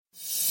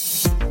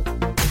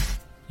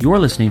You're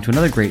listening to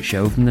another great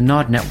show from the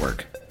Nod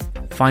Network.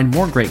 Find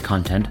more great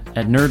content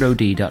at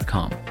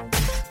nerdod.com.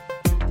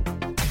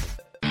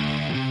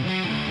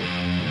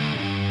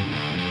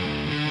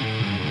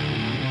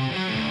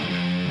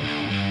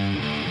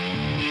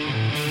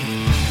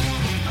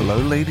 Hello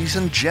ladies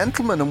and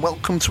gentlemen, and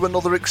welcome to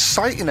another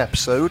exciting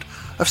episode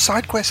of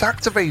SideQuest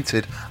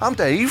Activated. I'm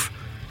Dave.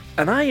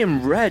 And I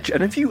am Reg,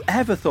 and have you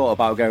ever thought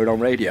about going on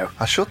radio?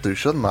 I should do,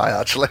 shouldn't I,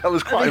 actually? I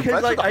was quite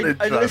impressed with that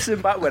intro. I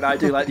listen back when I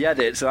do the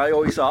edits, and I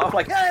always start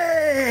off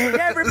hey,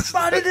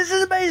 everybody, this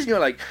is amazing. You're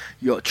like,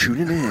 you're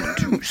tuning in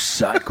to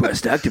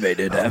SideQuest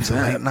Activated It's a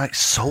late FM. night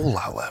soul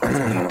hour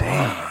with me,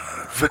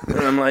 Dave.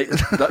 And I'm like,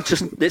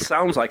 this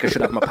sounds like I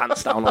should have my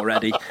pants down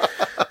already.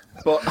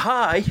 But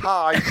hi.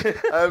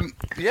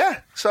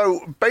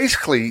 So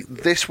basically,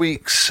 this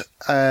week's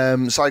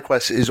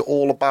SideQuest is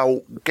all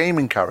about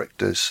gaming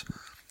characters.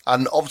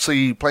 And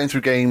obviously, playing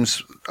through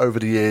games over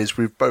the years,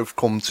 we've both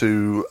come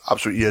to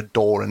absolutely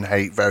adore and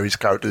hate various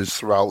characters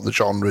throughout the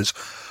genres.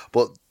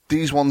 But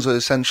these ones are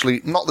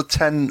essentially not the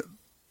 10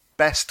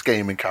 best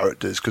gaming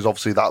characters, because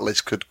obviously that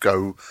list could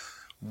go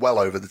well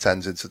over the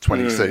 10s into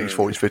 20s, 30s,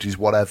 40s, 50s,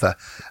 whatever.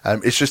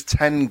 It's just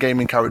 10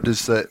 gaming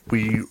characters that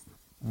we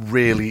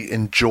really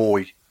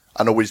enjoy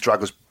and always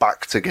drag us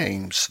back to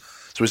games.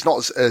 So it's not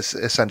as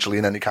essentially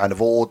in any kind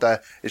of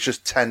order. It's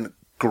just 10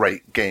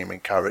 great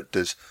gaming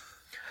characters.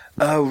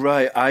 Oh,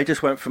 right. I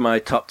just went for my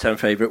top 10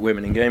 favourite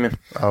women in gaming.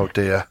 Oh,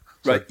 dear.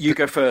 Right, you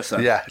go first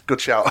then. Yeah,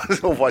 good shout.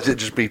 Otherwise it'd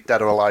just be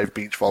Dead or Alive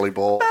beach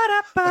volleyball.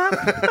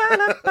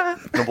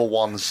 Number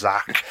 1,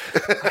 Zach.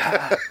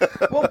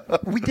 Well,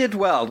 we did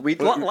well.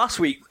 Last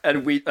week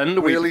and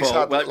the week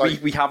before,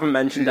 we haven't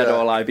mentioned Dead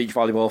or Alive beach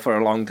volleyball for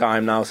a long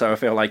time now, so I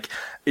feel like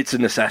it's a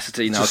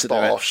necessity now to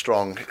start do off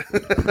strong.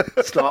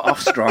 Start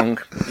off strong.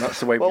 That's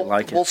the way we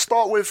like it. We'll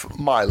start with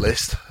my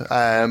list,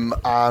 and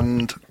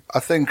I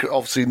think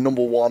obviously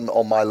number 1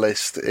 on my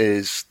list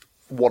is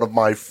one of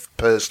my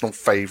personal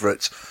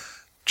favourites,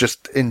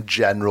 just in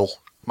general,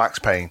 Max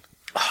Payne.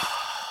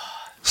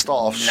 Start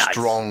off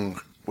strong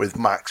with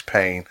Max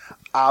Payne.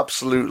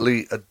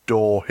 Absolutely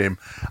adore him.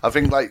 I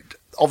think,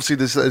 obviously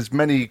there's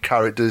many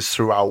characters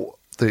throughout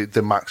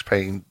the Max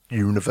Payne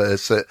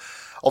universe that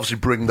obviously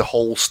bring the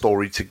whole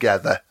story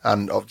together,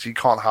 and obviously you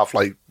can't have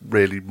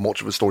really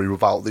much of a story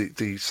without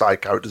the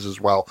side characters as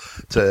well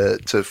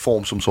to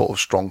form some sort of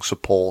strong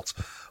support.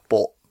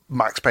 But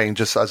Max Payne,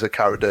 just as a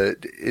character,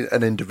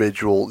 an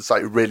individual, it's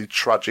like a really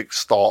tragic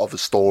start of a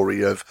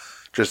story of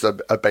just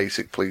a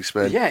basic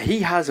policeman. Yeah, he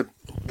has a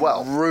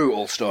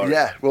brutal story.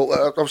 Yeah,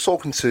 well, I was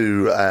talking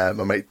to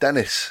my mate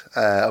Dennis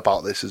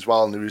about this as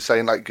well, and he was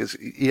saying, because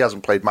he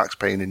hasn't played Max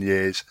Payne in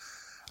years.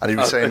 And he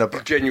was saying... I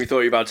genuinely thought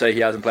you were about to say he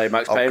hasn't played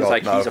Max Payne.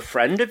 God, He's a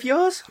friend of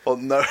yours? Well,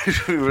 no.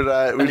 we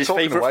and his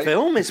favourite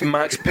film is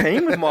Max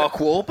Payne with Mark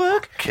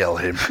Wahlberg? Kill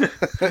him.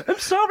 I'm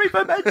sorry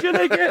for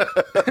mentioning it.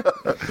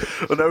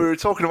 Well, no, we were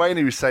talking away and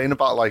he was saying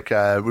about,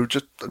 we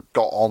just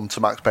got on to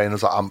Max Payne. I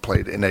was like, I haven't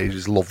played it in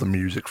ages, love the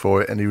music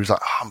for it. And he was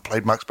like, I haven't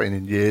played Max Payne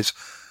in years.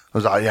 I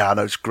was like, yeah, I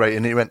know, it's great.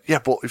 And he went, yeah,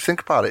 but if you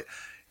think about it,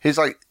 his,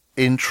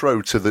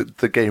 intro to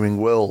the gaming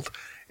world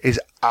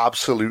is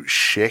absolute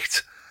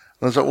shit.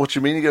 And I was like, what do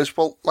you mean? He goes,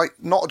 well,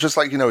 not just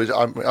I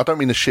don't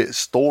mean a shit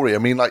story. I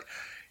mean,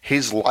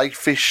 his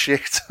life is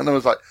shit. And I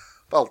was like,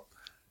 well,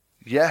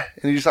 yeah.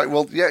 And he's like,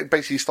 well, yeah, it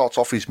basically starts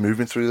off, he's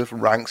moving through the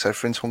ranks,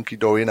 everything's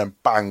hunky-dory, and then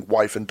bang,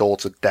 wife and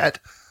daughter dead.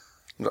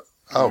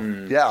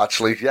 Yeah,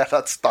 actually, yeah,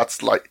 that's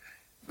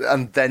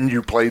and then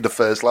you play the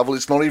first level.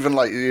 It's not even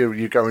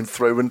you're going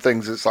through and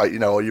things. It's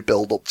or you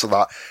build up to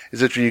that.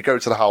 It's literally you go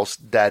to the house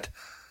dead.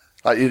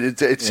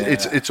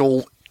 It's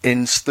all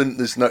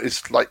instant.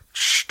 It's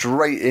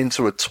straight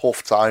into a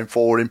tough time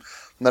for him.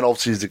 And then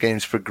obviously as the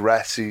games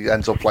progress, he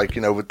ends up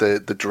with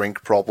the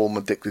drink problem,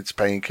 addicted to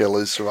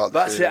painkillers throughout.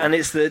 That's it, and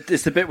it's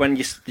the bit when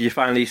you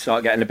finally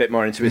start getting a bit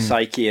more into his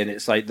psyche, and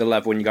it's the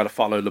level when you got to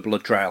follow the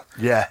blood trail.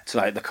 Yeah, it's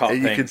the cop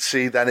thing. You can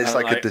see then it's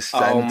a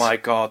descent. Oh my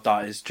god,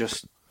 that is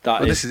just.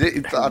 This is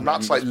it, and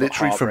that's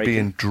literally from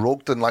being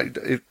drugged and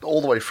all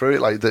the way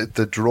through it.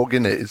 The drug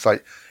in it is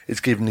it's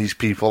giving these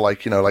people a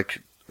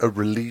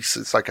release.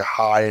 It's like a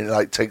high, and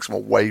it takes them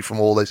away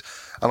from all this.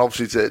 And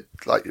obviously,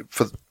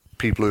 for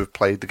people who have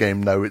played the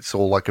game know it's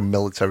all a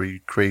military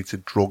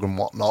created drug and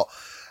whatnot.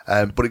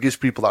 But it gives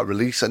people that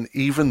release, and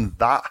even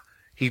that,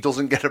 he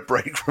doesn't get a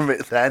break from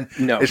it then.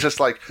 No. It's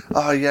just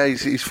oh yeah,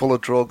 he's full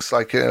of drugs.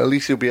 At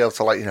least he'll be able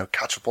to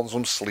catch up on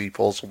some sleep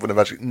or something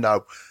eventually.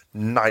 No.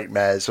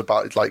 Nightmares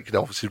about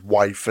obviously his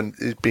wife and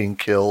being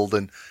killed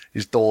and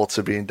his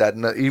daughter being dead,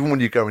 and even when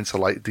you go into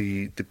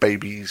the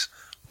baby's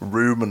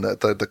room and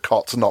the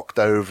cot's knocked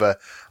over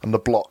and the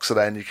blocks are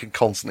there and you can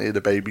constantly hear the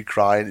baby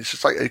crying. It's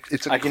just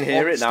it's a I can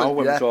hear it now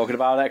when we're talking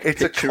about it. I can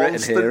it's a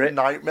constant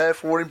nightmare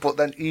for him. But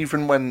then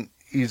even when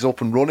he's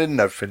up and running and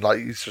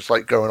everything, he's just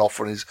going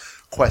off on his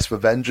quest for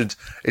vengeance,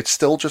 it's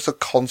still just a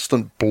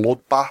constant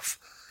bloodbath.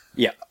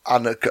 Yeah.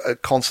 And a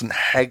constant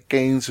head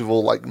games with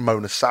all like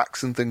Mona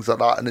Sachs and things like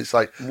that, and it's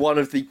like one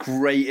of the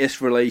greatest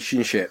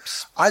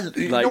relationships.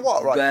 You know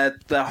what, right?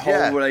 Their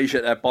whole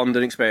relationship, their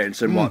bonding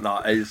experience and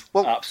whatnot is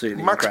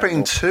absolutely Max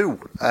incredible. Payne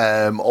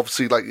 2,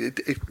 obviously, like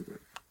it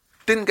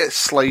didn't get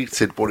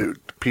slated, but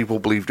people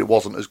believed it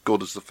wasn't as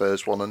good as the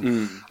first one,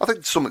 and I think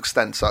to some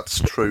extent that's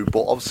true.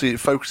 But obviously, it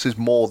focuses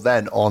more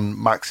then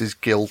on Max's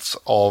guilt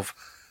of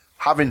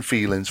having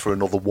feelings for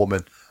another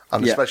woman.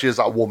 And especially as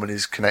that woman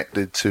is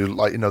connected to,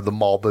 like, you know, the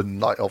mob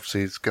and, like,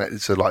 obviously it's connected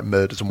to, like,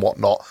 murders and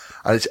whatnot.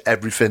 And it's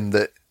everything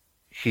that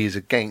he is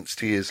against.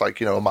 He is, like,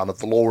 you know, a man of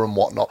the law and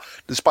whatnot.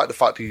 Despite the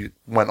fact he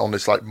went on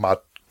this, like, mad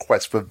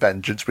quest for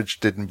vengeance, which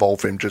did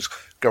involve him just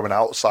going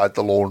outside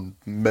the law and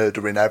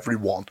murdering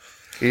everyone.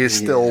 He is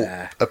still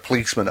a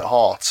policeman at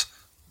heart.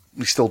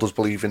 He still does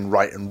believe in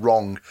right and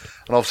wrong.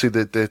 And obviously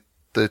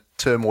the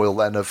turmoil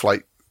then of,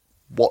 like,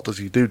 what does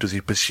he do? Does he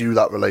pursue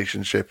that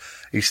relationship?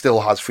 He still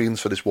has feelings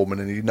for this woman,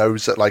 and he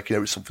knows that, like, you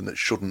know, it's something that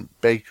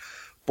shouldn't be.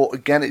 But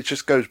again, it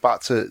just goes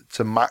back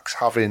to Max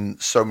having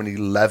so many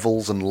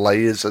levels and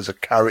layers as a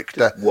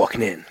character. Just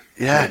walking in,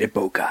 Lady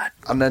Bogart,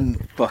 and then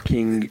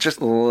fucking just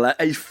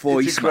his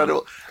voice, it's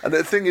incredible. And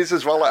the thing is,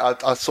 as well,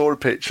 like, I saw a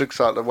picture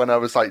because when I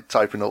was like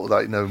typing up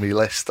that, you know, me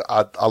list,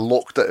 I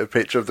looked at a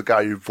picture of the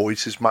guy who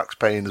voices Max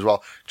Payne as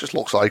well. Just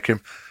looks like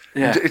him.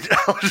 Yeah,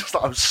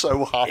 I'm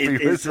so happy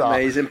with that. It's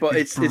amazing, but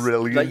it's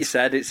brilliant. Like you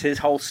said, it's his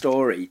whole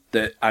story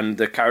and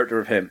the character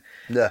of him.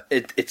 Yeah,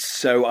 it's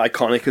so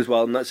iconic as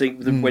well. And that's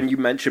when you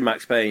mention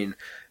Max Payne,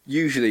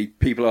 usually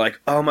people are like,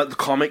 "Oh, the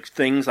comic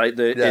things, like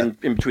the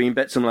in between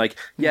bits." I'm like,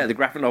 "Yeah, the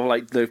graphic novel,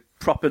 like the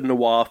proper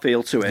noir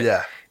feel to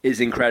it,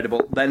 is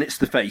incredible." Then it's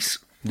the face.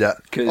 Yeah,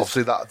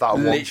 obviously that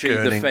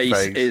literally the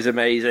face is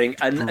amazing,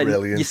 and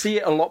you see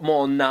it a lot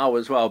more now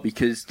as well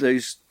because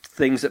those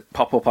things that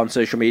pop up on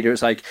social media,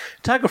 it's like,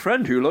 tag a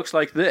friend who looks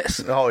like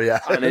this. Oh, yeah.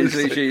 And it's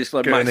literally just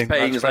like Max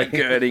Payne is like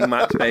gurning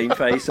Max Payne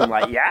face. I'm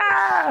like,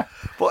 yeah!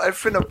 But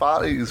everything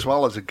about it as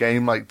well as a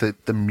game, like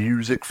the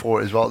music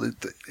for it as well,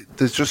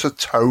 there's just a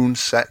tone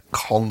set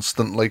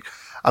constantly.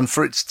 And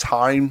for its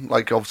time,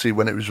 like obviously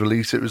when it was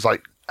released, it was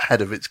like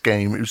ahead of its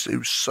game. It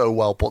was so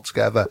well put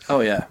together. Oh,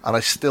 yeah. And I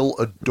still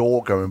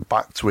adore going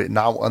back to it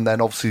now. And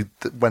then obviously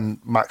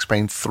when Max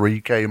Payne 3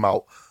 came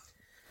out,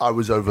 I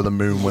was over the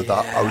moon with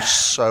that. I was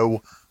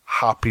so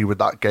happy with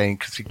that game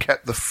because he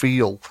kept the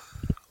feel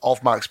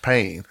of Max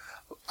Payne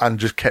and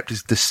just kept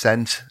his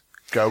descent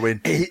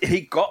going.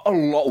 He got a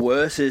lot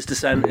worse, his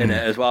descent in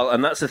it as well.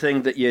 And that's the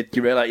thing that you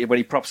realise when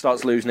he proper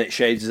starts losing it,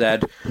 shaves his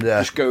head,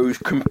 just goes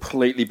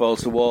completely balls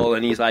to the wall,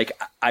 and he's like,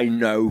 I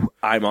know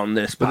I'm on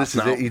this path. But this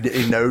now. Is it.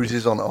 He knows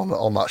he's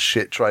on that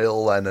shit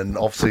trail then, and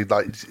obviously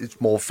like it's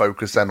more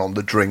focused then on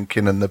the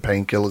drinking and the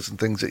painkillers and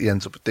things that he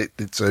ends up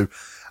addicted to.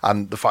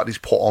 And the fact he's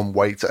put on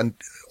weight and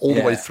all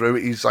the way through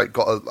it, he's like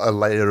got a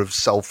layer of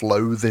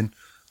self-loathing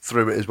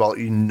through it as well.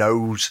 He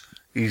knows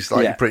he's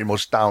like pretty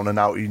much down and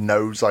out. He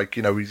knows like,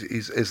 you know,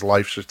 his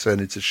life's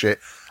returning to shit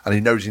and he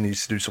knows he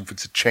needs to do something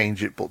to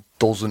change it, but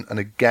doesn't. And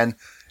again,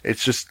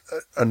 it's just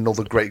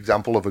another great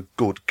example of a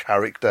good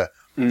character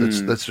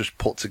that's just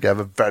put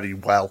together very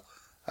well.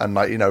 And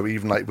like, you know,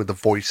 even like with the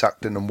voice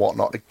acting and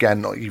whatnot,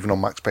 again, even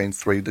on Max Payne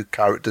 3, the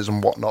characters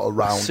and whatnot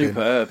around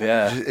superb,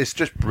 him, it's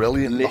just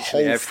brilliant.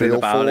 Literally the whole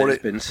feel for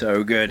it's been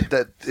so good.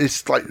 That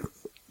it's like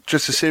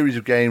just a series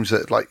of games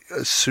that, like,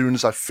 as soon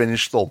as I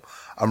finish them,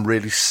 I'm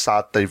really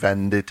sad they've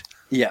ended.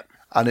 Yeah.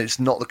 And it's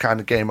not the kind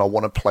of game I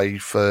want to play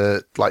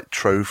for, like,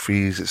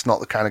 trophies. It's not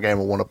the kind of game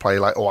I want to play,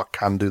 like, I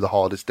can do the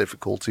hardest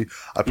difficulty.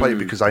 I play it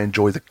because I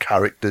enjoy the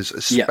characters,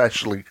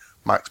 especially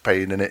Max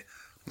Payne in it.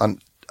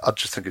 And I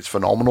just think it's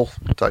phenomenal.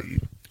 Like,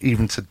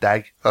 even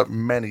today,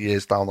 many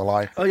years down the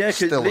line. Oh yeah,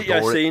 because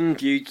I've seen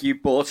you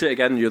bought it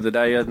again the other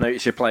day. I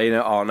noticed you're playing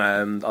it on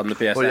the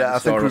PSN well, yeah, I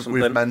store think or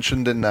something. We've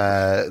mentioned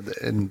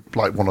in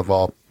like one of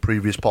our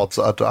previous pods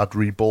that I'd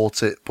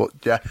rebought it, but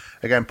yeah,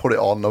 again put it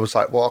on. I was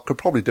like, well, I could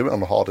probably do it on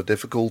the harder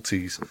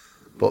difficulties,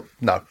 but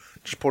no,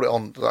 just put it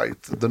on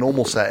like the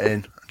normal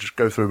setting. Just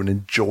go through and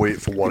enjoy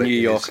it for what it is.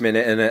 New York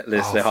Minute in it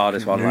is the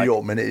hardest one. New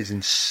York Minute is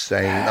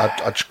insane.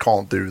 I just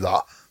can't do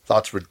that.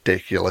 That's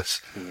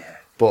ridiculous. Yeah.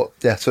 But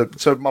yeah,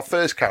 so my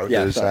first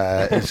character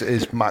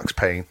is Max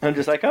Payne. I'm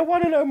just like, I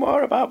want to know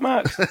more about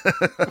Max.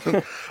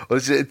 Well,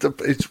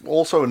 it's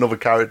also another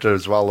character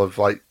as well of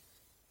like,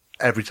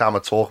 every time I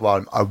talk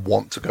about him, I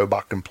want to go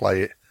back and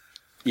play it.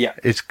 Yeah.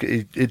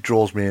 It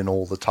draws me in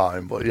all the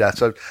time. But yeah,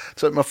 so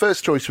my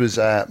first choice was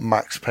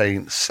Max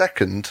Payne.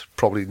 Second,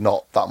 probably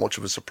not that much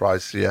of a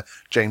surprise to you,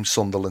 James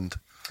Sunderland.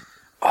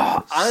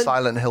 Oh,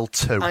 Silent Hill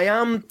 2. I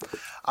am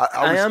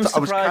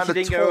surprised you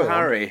didn't go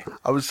Harry.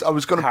 I was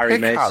going to pick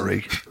Mason.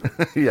 Harry.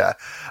 Yeah,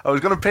 I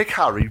was going to pick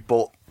Harry,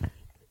 but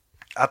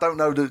I don't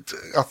know that.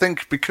 I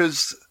think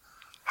because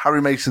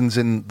Harry Mason's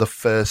in the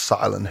first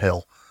Silent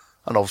Hill,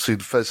 and obviously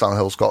the first Silent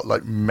Hill's got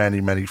like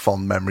many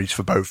fond memories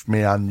for both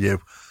me and you.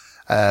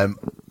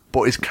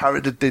 But his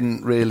character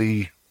didn't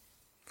really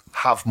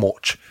have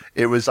much.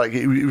 It was like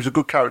he was a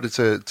good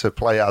character to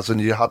play as,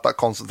 and you had that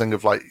constant thing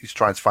of like he's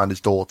trying to find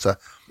his daughter.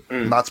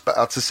 And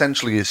that's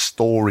essentially his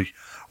story.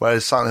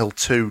 Whereas Silent Hill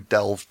 2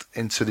 delved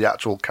into the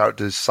actual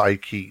character's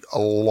psyche a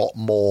lot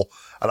more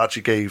and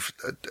actually gave,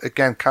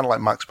 again, kind of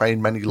like Max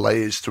Payne, many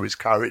layers to his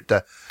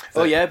character.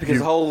 Oh yeah, because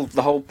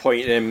the whole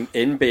point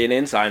in being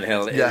in Silent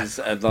Hill is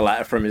the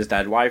letter from his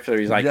dead wife. So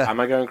he's like,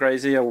 "Am I going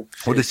crazy?" Well,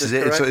 this is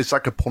it. It's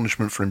like a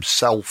punishment for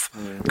himself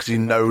because he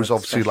knows,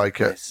 obviously,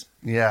 like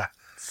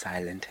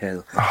Silent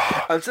Hill.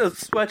 And so,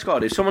 swear to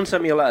God, if someone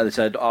sent me a letter that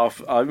said,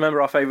 I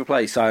remember our favourite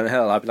place, Silent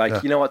Hill, I'd be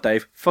like, you know what,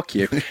 Dave? Fuck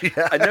you.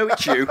 I know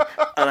it's you,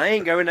 and I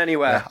ain't going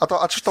anywhere.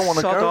 I just don't want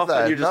to go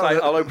there. And you're just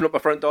I'll open up my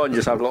front door and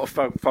just have a little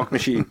fog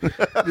machine.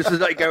 Just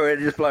like go in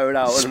and just blow it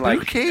out.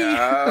 Spooky. And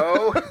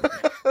I'm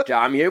like, no,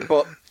 damn you.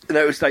 But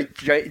no, it's like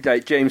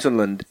James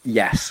Sunderland,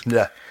 yes.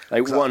 Yeah.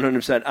 Like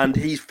 100%. And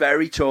he's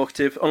very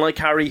talkative, unlike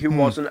Harry, who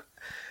wasn't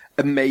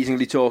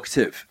amazingly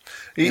talkative.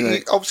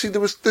 He obviously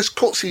there's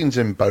cutscenes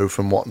in both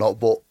and whatnot,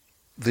 but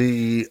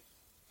the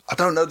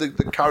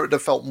character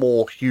felt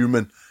more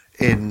human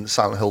in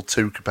Silent Hill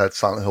 2 compared to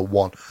Silent Hill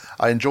 1.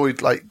 I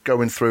enjoyed like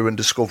going through and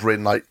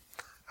discovering like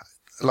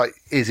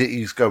is it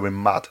he's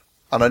going mad?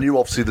 And I knew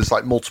obviously there's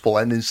like multiple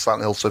endings to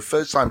Silent Hill, so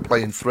first time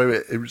playing through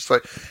it,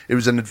 it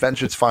was an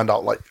adventure to find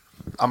out like,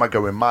 am I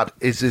going mad?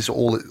 Is this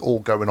all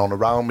going on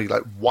around me?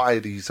 Like, why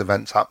are these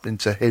events happening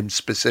to him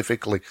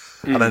specifically?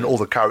 And then all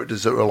the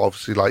characters that are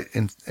obviously like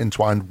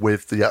entwined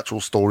with the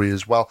actual story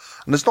as well.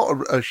 And there's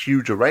not a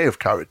huge array of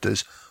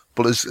characters,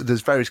 but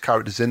there's various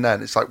characters in there,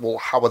 and it's like, well,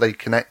 how are they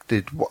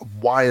connected?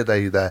 Why are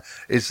they there?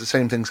 Is the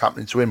same things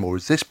happening to him, or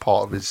is this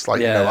part of his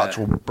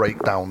actual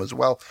breakdown as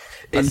well?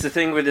 It's the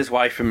thing with his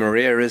wife and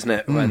Maria, isn't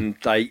it? When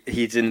like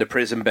he's in the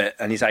prison bit,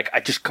 and he's like, I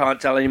just can't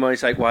tell anymore.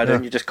 He's like, why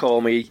don't you just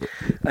call me?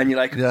 And you're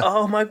like,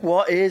 oh my,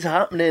 what is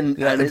happening?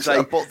 Yeah, and it's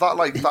like, but that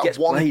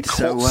one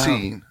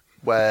cutscene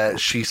where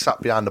she sat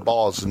behind the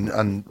bars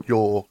and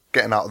you're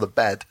getting out of the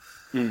bed,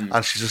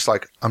 and she's just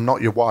like, I'm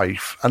not your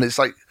wife, and it's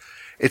like,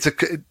 it's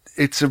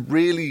an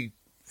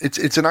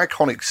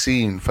iconic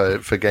scene for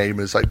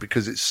gamers, like,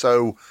 because it's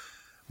so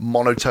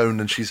monotone,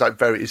 and she's like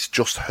it's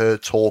just her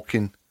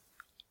talking,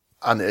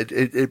 and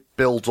it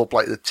builds up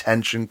like the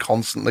tension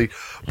constantly.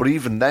 But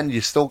even then,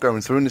 you're still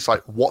going through, and it's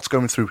like, what's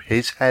going through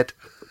his head?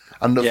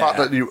 And the fact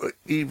that you,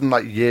 even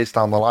like years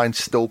down the line,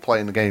 still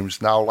playing the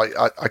games now, like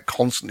I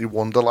constantly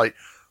wonder, like,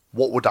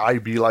 what would I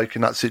be like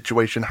in that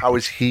situation? How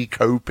is he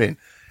coping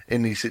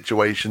in these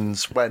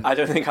situations? When I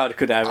don't think I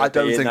could ever. I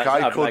don't think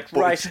I could.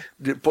 Like,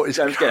 but his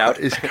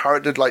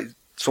character like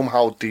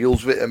somehow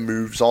deals with it and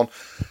moves on.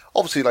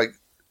 Obviously, like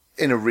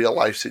in a real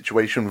life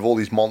situation with all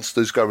these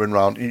monsters going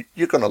around,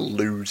 you're going to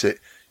lose it.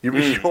 You're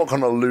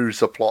going to lose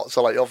the plot.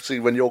 So, like, obviously,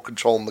 when you're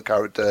controlling the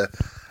character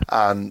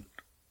and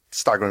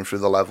staggering through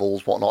the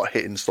levels, whatnot,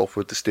 hitting stuff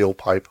with the steel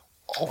pipe,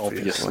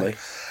 obviously.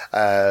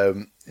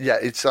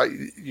 It's like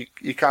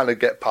you kind of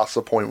get past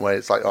the point where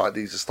it's like, all right,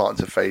 these are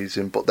starting to phase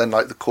in, but then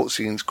like the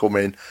cutscenes come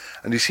in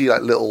and you see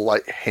like little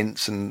like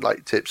hints and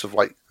like tips of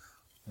like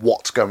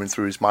what's going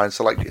through his mind.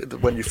 So like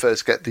when you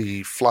first get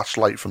the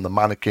flashlight from the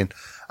mannequin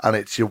and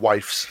it's your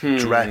wife's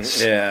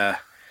dress,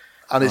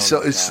 and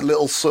it's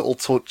little subtle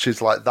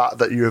touches like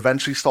that you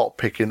eventually start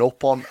picking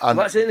up on. And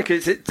that's it,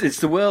 because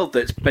it's the world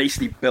that's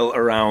basically built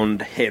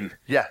around him.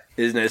 Yeah,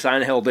 isn't it?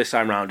 Silent Hill this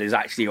time round is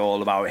actually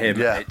all about him.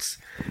 Yeah.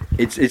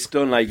 It's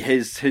done like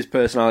his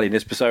personality and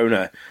his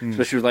persona,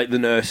 especially with like the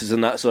nurses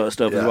and that sort of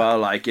stuff as well.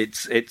 Like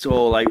it's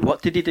all like,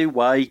 what did he do?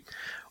 Why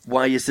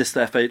is this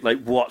their fate?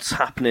 Like, what's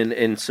happening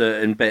in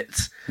certain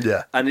bits?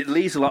 Yeah, and it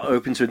leaves a lot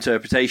open to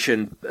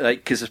interpretation.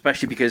 Like,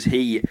 especially because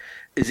he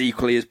is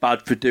equally as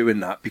bad for doing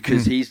that,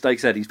 because he's, like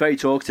I said, he's very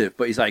talkative,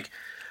 but he's like,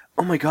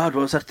 oh my god,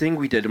 what was that thing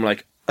we did? I'm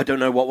like, I don't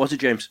know, what was it,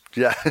 James?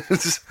 Yeah.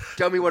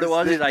 Tell me what it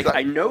was. He's like,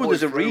 I know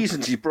there's a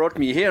reason you brought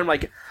me here. I'm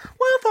like,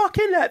 well,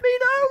 fucking let me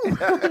know.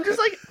 Yeah. I'm just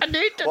like, I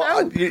need to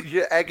know.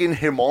 You're egging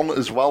him on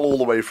as well all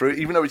the way through.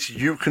 Even though it's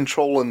you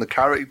controlling the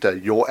character,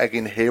 you're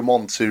egging him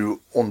on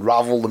to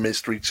unravel the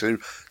mystery, to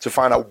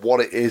find out what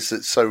it is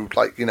that's so,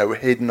 like, you know,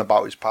 hidden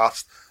about his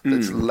past,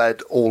 that's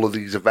led all of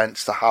these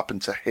events to happen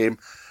to him.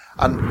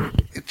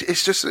 And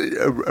it's just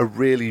a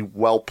really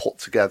well put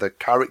together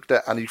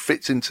character, and he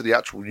fits into the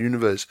actual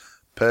universe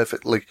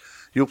perfectly.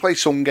 You'll play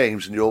some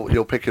games and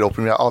you'll pick it up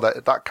and be like, oh,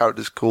 that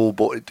character's cool,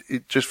 but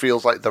it just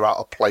feels like they're out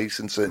of place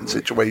in certain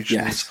situations.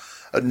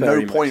 Yes, At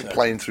no point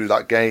playing through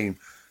that game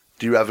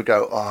do you ever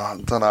go, oh, I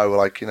don't know,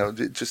 like, you know,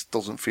 it just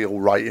doesn't feel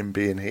right in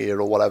being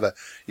here or whatever.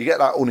 You get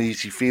that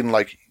uneasy feeling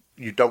like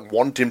you don't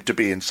want him to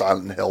be in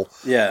Silent Hill.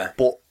 Yeah.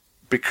 But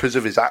because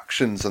of his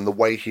actions and the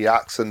way he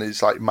acts and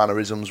his like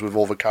mannerisms with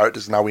other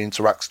characters and how he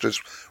interacts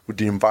just with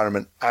the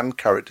environment and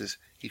characters,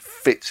 he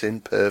fits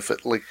in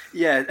perfectly.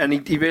 Yeah,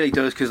 and he really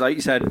does, because like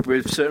you said,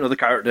 with certain other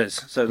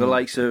characters, so the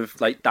likes of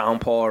like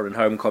Downpour and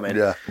Homecoming,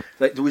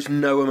 like there was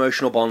no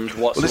emotional bond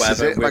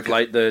whatsoever with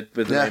the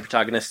main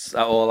protagonists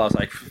at all. I was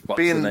like,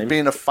 what's the name?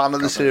 Being a fan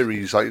of the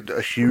series, like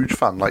a huge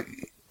fan, like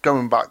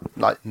going back,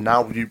 like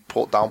now you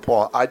put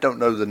Downpour, I don't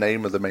know the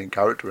name of the main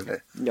character in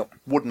it. Nope.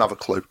 Wouldn't have a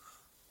clue.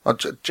 I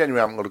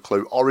genuinely haven't got a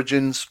clue.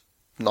 Origins,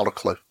 not a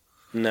clue.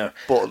 No.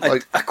 But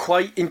like, I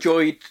quite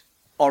enjoyed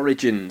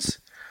Origins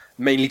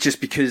mainly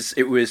just because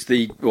it was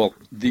the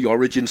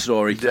origin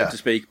story, so to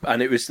speak,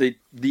 and it was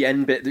the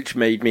end bit which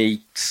made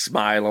me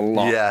smile a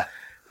lot. Yeah.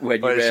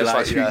 When you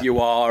realise who you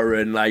are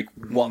and like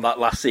what that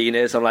last scene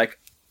is, I'm like,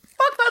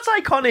 fuck, that's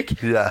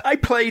iconic. Yeah. I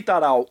played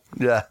that out.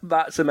 Yeah.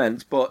 That's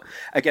immense. But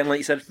again, like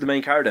you said, the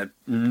main character,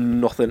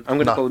 nothing. I'm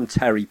going to call him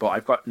Terry, but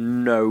I've got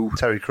no...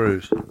 Terry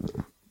Crews.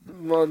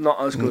 Well,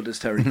 not as good as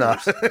Terry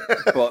Crews.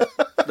 But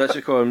let's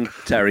just call him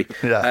Terry.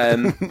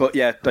 Yeah. But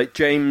yeah, like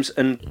James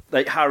and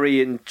like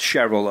Harry and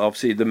Cheryl are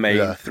obviously the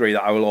main three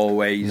that I will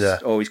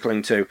always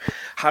cling to.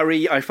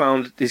 Harry, I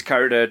found his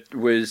character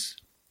was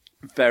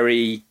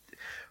very...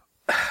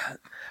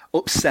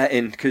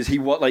 upsetting because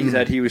like you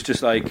said, he was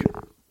just like,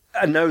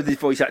 I know the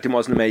voice acting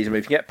wasn't amazing, but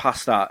if you get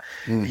past that,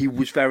 he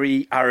was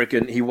very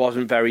arrogant. He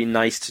wasn't very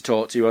nice to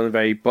talk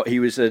to. But he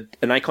was an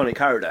iconic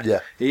character.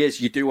 Yeah, he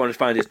is. You do want to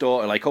find his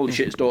daughter. Like, holy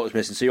shit, his daughter's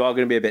missing. So you are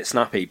going to be a bit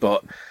snappy.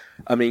 But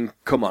I mean,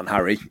 come on,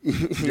 Harry.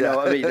 You know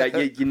what I mean?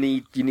 Like, you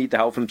need the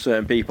help from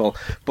certain people.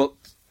 But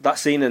that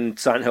scene in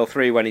Silent Hill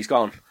 3 when he's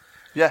gone.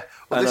 Yeah,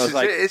 well, this is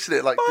like, it, isn't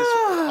it? Like, this,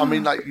 I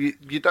mean, like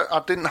you don't. I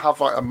didn't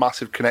have like a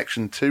massive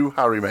connection to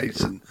Harry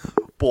Mason,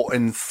 but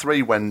in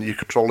 3, when you're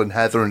controlling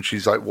Heather and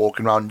she's like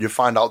walking around, you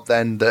find out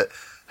then that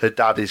her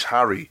dad is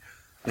Harry,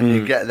 and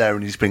you get there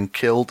and he's been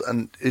killed,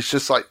 and it's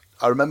just like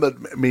I remember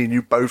me and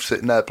you both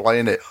sitting there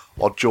playing it,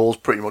 our jaws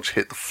pretty much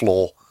hit the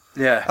floor.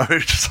 Yeah, I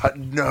was just like,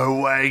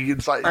 no way.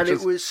 It's like, and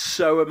it was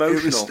so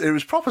emotional. It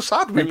was proper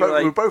sad. We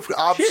were both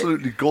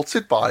absolutely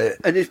gutted by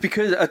it. And it's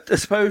because I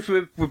suppose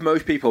with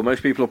most people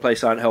will play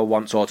Silent Hill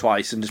once or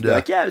twice and just be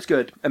like, yeah, it's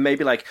good, and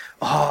maybe like,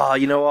 oh,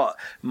 you know what,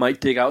 might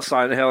dig out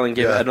Silent Hill and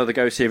give it another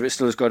go, see if it's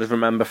still as good as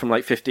remember from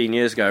like 15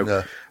 years ago.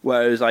 Yeah.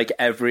 Whereas like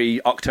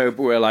every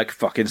October we're like,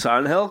 fucking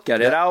Silent Hill, get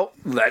it out,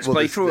 let's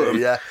play through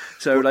them. Yeah.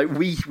 So like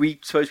we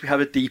suppose we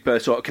have a deeper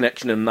sort of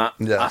connection in that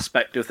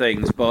aspect of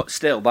things, but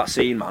still that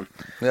scene, man.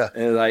 Yeah.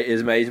 Like,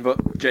 is amazing,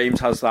 but James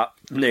has that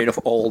near enough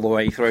all the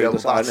way through. Yeah,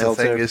 that's the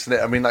thing, isn't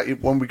it? I mean, like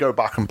when we go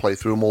back and play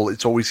through them all,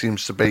 it always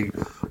seems to be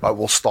like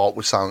we'll start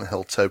with Silent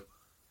Hill 2,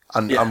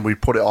 and we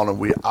put it on and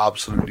we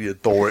absolutely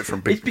adore it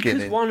from beginning to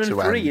end. It's because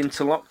 1 and 3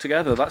 interlock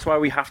together. That's why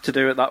we have to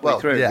do it that way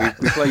through. Yeah.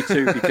 We play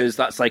 2 because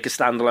that's like a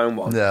standalone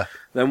one. Yeah.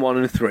 Then 1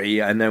 and 3,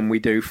 and then we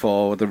do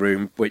 4, The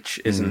Room, which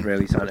isn't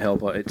really Silent Hill,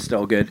 but it's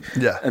still good.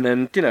 Yeah. And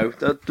then, you know,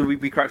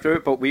 we crack through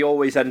it, but we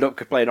always end up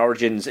playing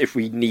Origins if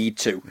we need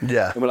to.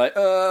 Yeah. And we're like,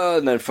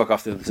 and then fuck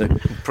off the other 2.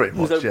 Pretty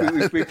much,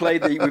 so we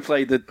played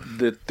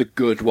the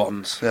good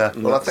ones. Yeah.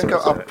 Well, I think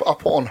I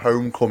put on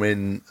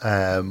Homecoming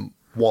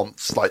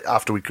once, like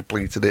after we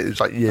completed it. It was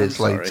like years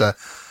later.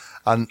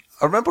 And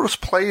I remember us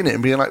playing it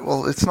and being like,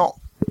 well, it's not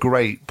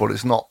great, but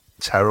it's not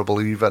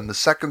terrible either. And the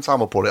second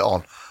time I put it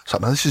on, it's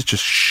like, man, this is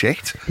just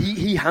shit.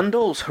 He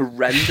handles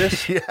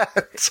horrendous. Yeah,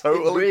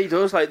 totally. It really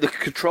does. Like, the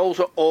controls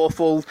are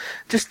awful.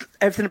 Just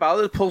everything about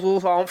it. The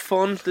puzzles aren't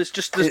fun. There's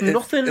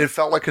nothing. It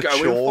felt like a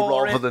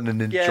chore rather than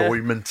an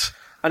enjoyment.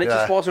 And it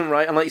just wasn't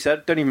right. And like you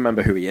said, don't even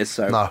remember who he is.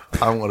 So no, I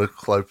haven't got a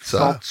clue.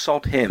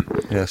 Sod him.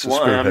 Yeah, so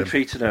what I am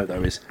intrigued to know,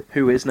 though, is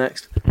who is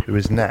next? Who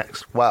is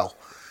next? Well,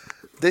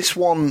 this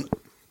one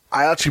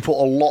I actually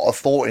put a lot of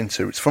thought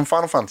into. It's from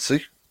Final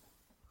Fantasy.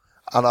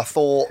 And I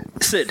thought...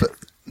 Sid.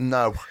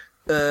 No.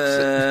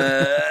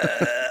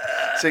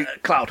 See,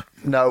 Cloud.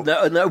 No,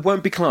 it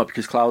won't be Cloud,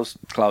 because Cloud's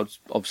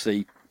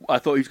obviously... I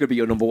thought he was going to be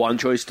your number 1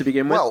 choice to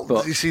begin with. Well,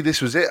 but... you see, this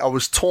was it. I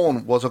was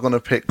torn. Was I going to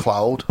pick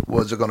Cloud?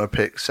 Was I going to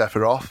pick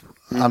Sephiroth?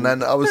 And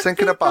then I was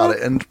thinking about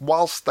it, and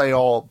whilst they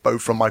are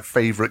both from my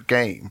favourite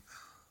game,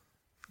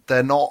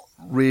 they're not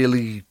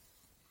really...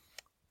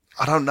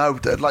 I don't know.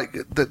 They're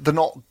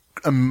not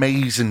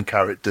amazing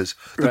characters.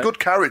 They're good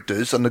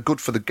characters, and they're good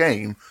for the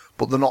game,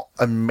 but they're not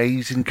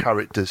amazing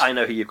characters. I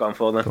know who you've gone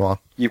for, then. Go on.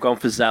 You've gone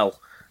for Zell.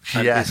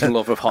 And his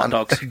love of hot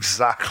dogs.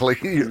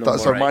 Exactly.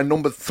 So my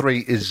number 3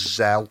 is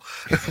Zell.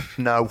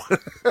 No.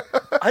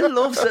 I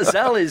love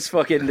Zell is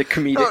fucking the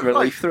comedic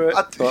relief through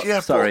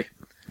it. Sorry.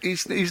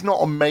 He's not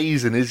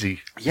amazing, is he?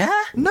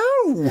 Yeah?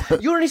 No!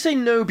 You only say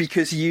no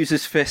because he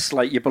uses fists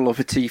like your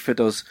beloved Tifa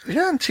does.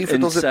 Yeah, and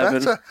Tifa does it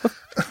better.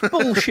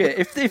 Bullshit.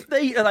 If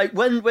they, like,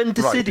 when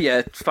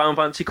Dissidia Final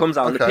Fantasy comes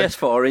out on the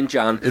PS4 in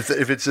Jan...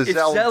 If it's a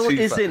Zell Tifa,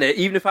 is in it,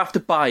 even if I have to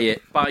buy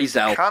it, buy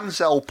Zell. Can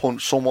Zell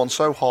punch someone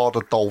so hard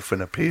a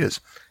dolphin appears?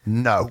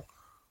 No.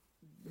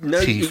 No,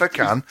 Tifa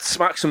can. He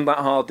smacks them that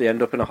hard they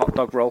end up in a hot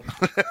dog roll.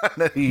 And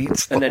then he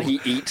eats them. And then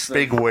he eats them.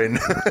 Big win.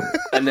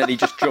 And then he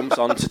just jumps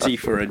onto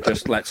Tifa and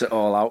just lets it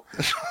all out.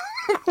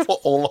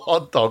 All the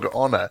hot dog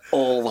on her?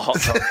 All the hot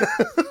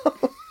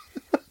dog.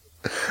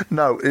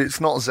 No,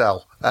 it's not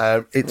Zell.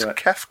 It's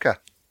Kefka.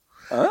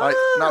 Right?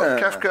 Now,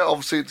 Kefka,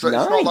 obviously, it's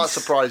not that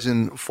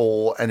surprising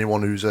for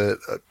anyone who's a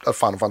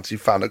Final Fantasy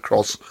fan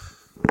across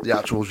the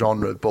actual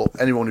genre, but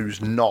anyone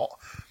who's not.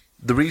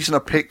 The reason I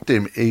picked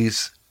him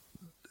is...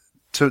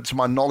 To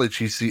my knowledge,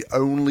 he's the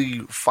only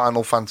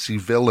Final Fantasy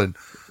villain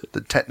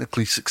that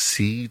technically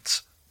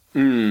succeeds.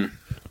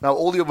 Now,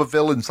 all the other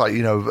villains, like,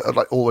 you know,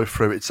 like all the way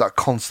through, it's that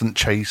constant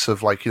chase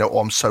of, like, you know, oh,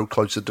 I'm so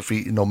close to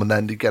defeating them, and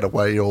then they get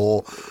away,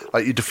 or,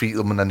 like, you defeat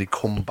them and then they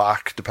come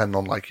back, depending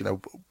on, like, you know,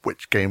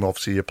 which game,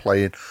 obviously, you're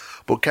playing.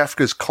 But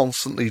Kefka's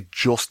constantly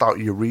just out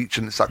of your reach,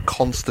 and it's that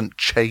constant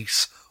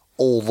chase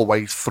all the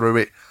way through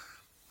it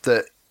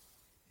that,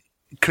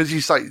 because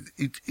he's like,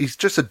 he's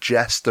just a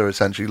jester,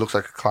 essentially. He looks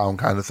like a clown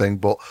kind of thing,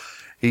 but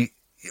he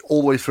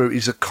all the way through,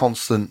 he's a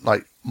constant,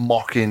 like,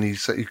 mocking. He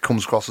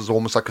comes across as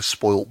almost like a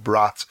spoilt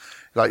brat.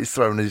 Like, he's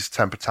throwing his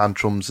temper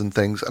tantrums and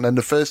things. And then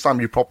the first time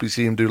you probably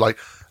see him do, like,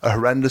 a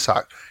horrendous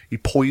act, he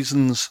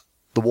poisons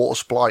the water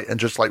supply and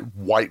just, like,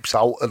 wipes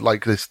out at,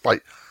 like, this,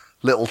 like,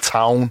 little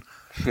town.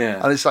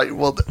 Yeah. And it's like,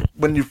 well,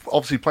 when you're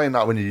obviously playing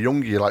that when you're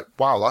younger, you're like,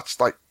 wow, that's,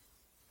 like,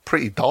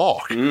 pretty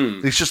dark.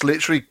 He's just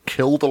literally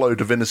killed a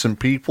load of innocent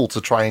people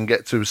to try and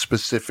get to a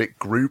specific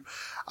group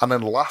and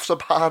then laughs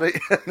about it.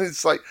 And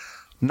it's like,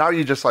 now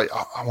you're just like,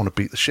 I want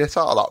to beat the shit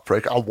out of that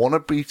prick. I want to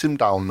beat him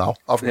down now.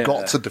 I've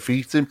got to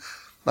defeat him.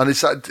 And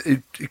it's like,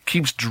 it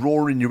keeps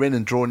drawing you in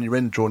and drawing you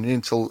in,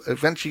 until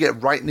eventually you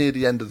get right near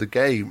the end of the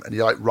game and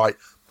you're like, right,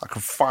 I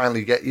can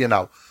finally get you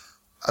now.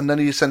 And then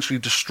he essentially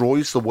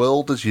destroys the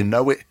world as you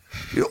know it.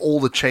 All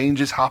the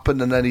changes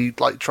happen, and then he,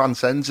 like,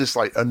 transcends this,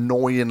 like,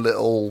 annoying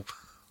little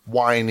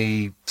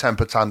whiny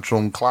temper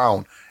tantrum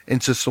clown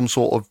into some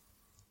sort of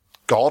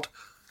god.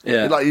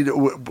 Yeah. Like,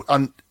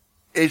 and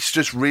it's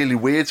just really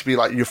weird to be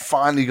like, you're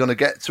finally going to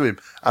get to him,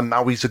 and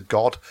now he's a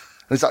god.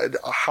 And it's like,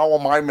 how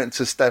am I meant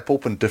to step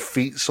up and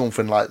defeat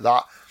something like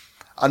that?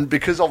 And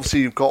because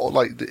obviously you've got,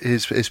 like,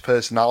 his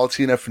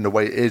personality and everything the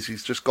way it is,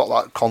 he's just got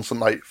that constant,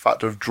 like,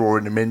 factor of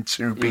drawing him in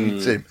to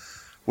beat him.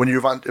 When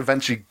you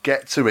eventually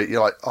get to it,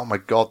 you're like, oh my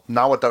God,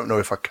 now I don't know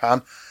if I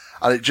can.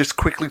 And it just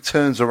quickly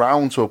turns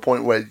around to a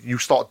point where you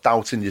start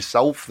doubting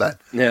yourself then.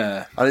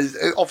 Yeah. And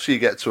obviously you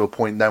get to a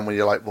point then where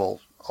you're like, well,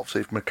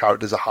 obviously if my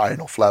character's a high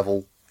enough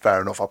level,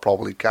 fair enough, I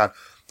probably can.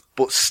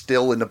 But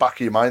still in the back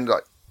of your mind,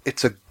 like,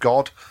 it's a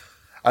god.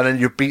 And then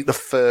you beat the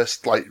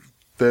first, like,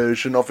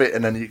 version of it,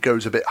 and then it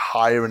goes a bit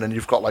higher, and then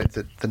you've got, like,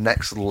 the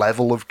next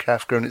level of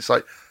Kefka, and it's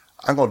like,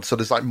 hang on, so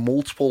there's, like,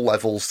 multiple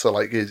levels to,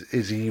 like,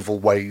 his evil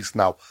ways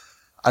now.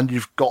 And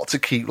you've got to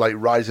keep, like,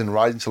 rising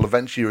until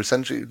eventually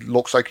it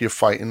looks like you're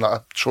fighting,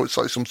 like, it's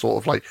like some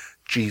sort of, like,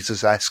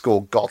 Jesus-esque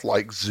or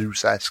godlike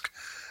Zeus-esque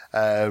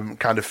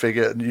kind of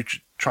figure, and you're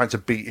trying to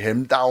beat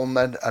him down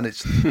then, and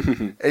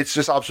it's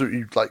just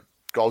absolutely, like,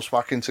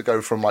 gobsmacking to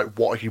go from, like,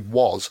 what he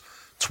was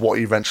to what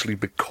he eventually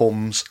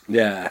becomes.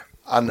 Yeah.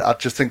 And I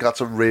just think that's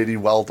a really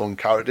well done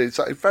character. It's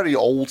a very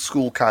old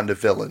school kind of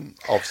villain,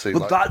 obviously.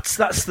 Well, that's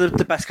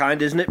the best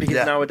kind, isn't it?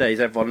 Because nowadays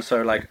everyone's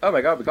so like, oh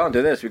my God, we can't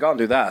do this, we can't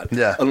do that.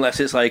 Yeah. Unless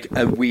it's like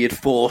a weird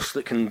force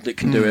that can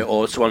do it,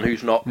 or someone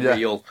who's not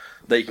real,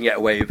 they can get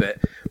away with it.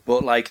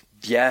 But like,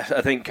 yeah,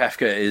 I think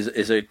Kefka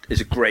is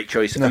a great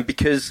choice, and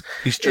because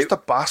he's just a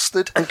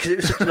bastard, and because it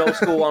was such an old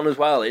school one as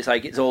well. It's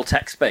like it's all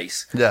text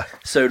based. Yeah.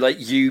 So like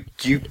you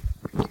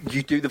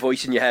do the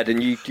voice in your head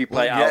and you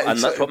play it out, and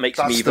that's what makes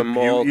him even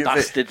more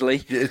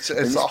dastardly. It's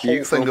that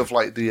whole thing of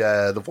like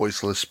the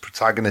voiceless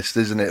protagonist,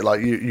 isn't it?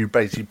 Like you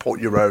basically put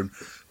your own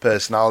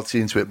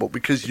personality into it, but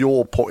because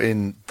you're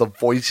putting the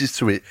voices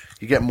to it,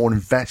 you get more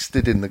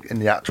invested in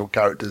the actual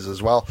characters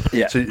as well.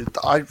 Yeah. So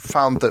I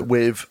found that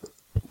with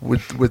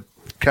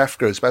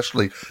Kefka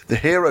especially, the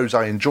heroes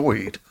I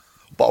enjoyed,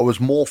 but I was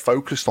more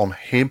focused on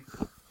him.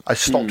 I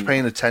stopped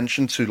paying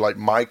attention to like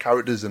my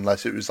characters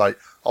unless it was like,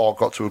 oh, I've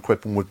got to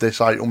equip them with this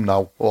item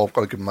now, or I've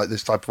got to give them like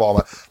this type of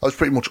armor. That was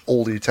pretty much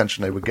all the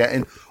attention they were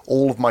getting.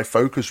 All of my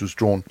focus was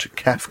drawn to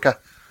Kefka.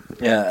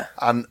 Yeah.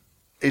 And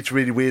it's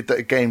really weird that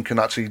a game can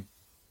actually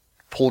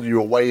pull you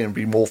away and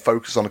be more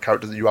focused on a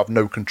character that you have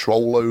no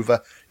control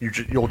over.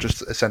 You're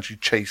just essentially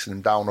chasing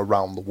him down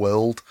around the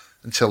world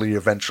until he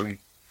eventually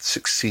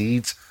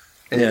succeeds.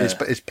 Yeah.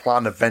 His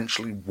plan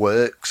eventually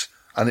works,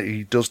 and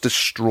he does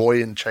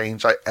destroy and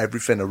change like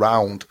everything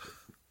around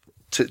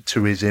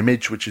to his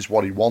image, which is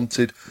what he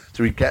wanted.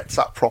 So he gets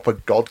that proper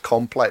god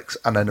complex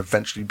and then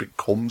eventually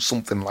becomes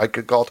something like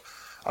a god.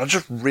 I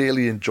just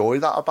really enjoy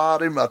that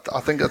about him. I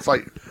think it's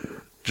like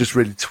just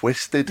really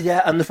twisted.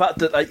 Yeah, and the fact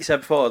that, like you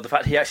said before, the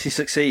fact he actually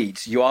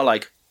succeeds, you are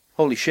like,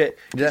 holy shit,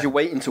 because you're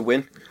waiting to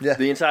win. Yeah.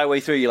 The entire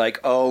way through, you're like,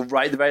 oh,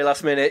 right at the very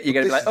last minute, you're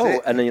going to be like,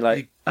 oh, and then you're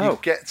like, you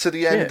get to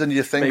the end and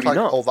you think like,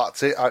 oh,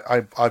 that's it,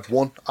 I've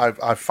won,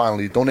 I've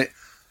finally done it.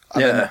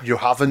 And then you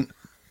haven't.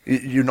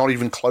 You're not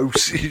even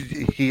close.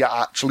 He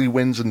actually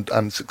wins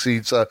and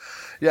succeeds. So,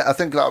 yeah, I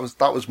think that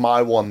was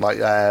my one. Like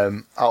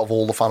out of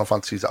all the Final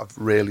Fantasies that I've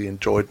really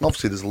enjoyed, and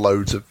obviously there's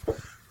loads of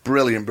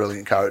brilliant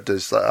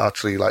characters that are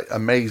actually like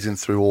amazing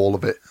through all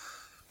of it.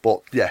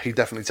 But yeah, he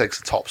definitely takes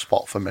the top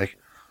spot for me.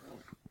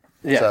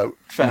 Yeah. So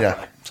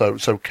fair. So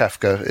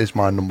Kefka is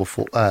my number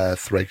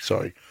 3.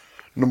 Sorry,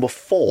 number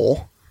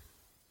 4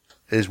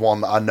 is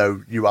one that I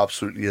know you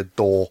absolutely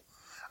adore.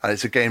 And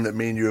it's a game that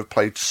me and you have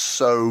played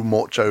so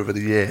much over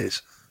the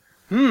years.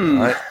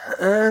 Right?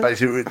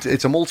 Basically,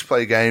 it's a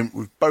multiplayer game.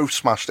 We've both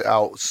smashed it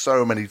out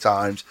so many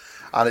times.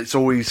 And it's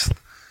always...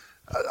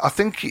 I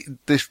think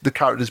the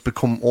character's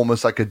become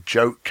almost like a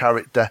joke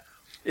character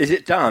Is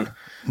it Dan?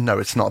 No,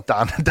 it's not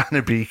Dan. Dan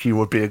Ibiki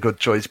would be a good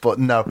choice, but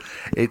no,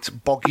 it's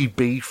Boggy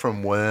B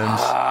from Worms.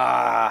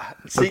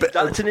 See,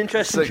 that's an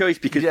interesting choice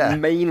because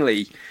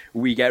mainly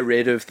we get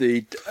rid of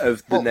the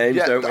names,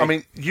 don't we? I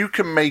mean, you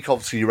can make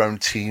obviously your own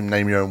team,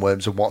 name your own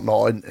Worms and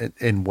whatnot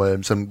in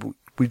Worms, and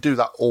we do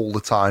that all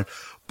the time.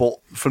 But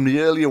from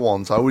the earlier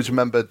ones, I always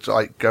remembered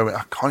like going.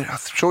 I'm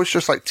sure it's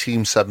just like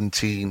Team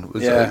 17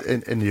 was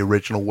in the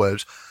original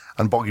Worms,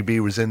 and Boggy B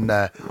was in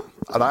there,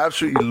 and I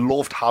absolutely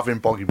loved having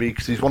Boggy B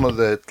because he's one of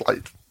the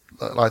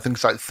I think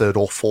it's like third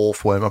or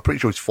fourth worm. I'm pretty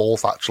sure he's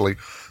fourth actually.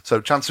 So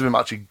chance of him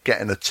actually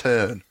getting a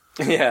turn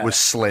was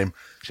slim.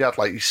 She had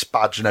like his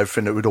badge and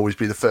everything. That would always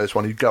be the first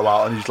one. He'd go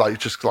out and he's like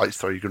just like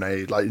throw a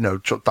grenade, like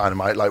chuck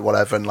dynamite, like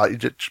whatever, and like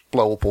just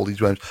blow up all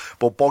these worms.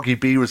 But Boggy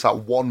B was that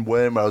one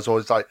worm where I was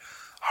always like,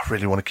 I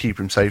really want to keep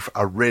him safe.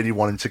 I really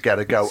want him to get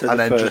a go. So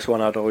the first one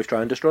I'd always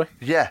try and destroy?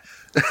 Yeah,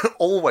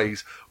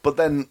 always. But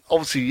then,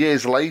 obviously,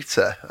 years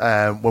later,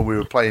 when we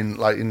were playing,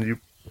 like, and you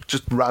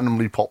just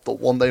randomly popped up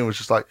one day and was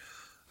just like,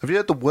 have you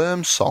heard the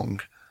Worms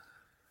song?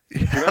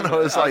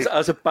 I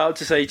was about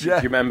to say, do you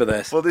remember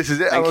this? Well, this is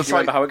it. And can you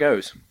remember how it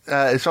goes?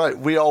 It's like,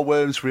 we are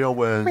worms, we are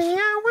worms. We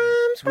are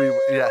worms,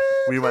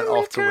 we went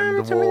off to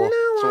win the war.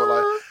 Sort of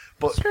like,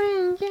 but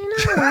strange in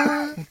our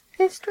world.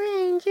 It's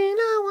strange in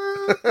our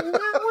world. We are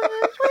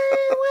worms,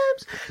 we're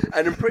worms.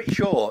 And I'm pretty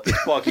sure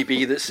it's Boggy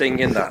B that's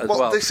singing that as well.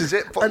 Well, this is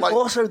it. But and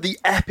also the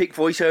epic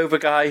voiceover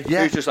guy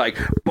who's just like,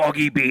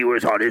 Boggy B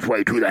was on his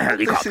way to the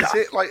helicopter. This is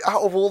it. Like,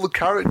 out of all the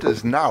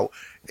characters now,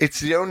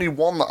 it's the only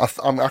one that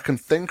I can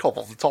think of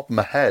off the top of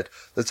my head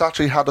that's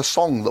actually had a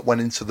song that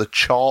went into the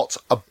charts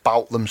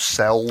about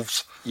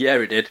themselves. Yeah,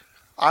 it did.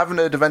 I haven't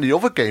heard of any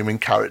other gaming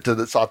character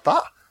that's had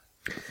that.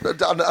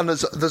 And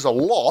there's a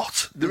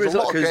lot. There is a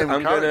lot of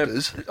gaming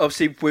characters.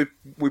 Obviously,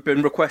 we've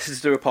been requested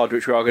to do a pod,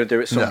 which we are going to do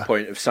at some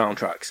point, of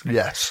soundtracks.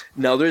 Yes.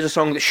 Now, there is a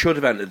song that should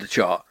have entered the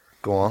chart.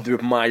 Go on.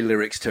 With my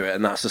lyrics to it,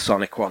 and that's the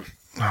Sonic one.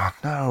 Oh,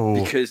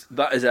 no. Because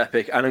that is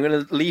epic, and I'm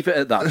going to leave it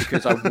at that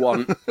because I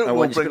want you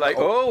to be like,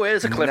 oh,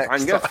 here's a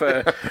cliffhanger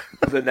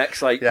for the next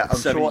 7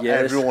 sure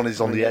years. Everyone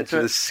is on the edge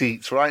of the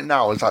seats right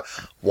now. It's like,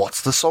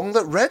 what's the song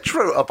that Reg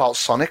wrote about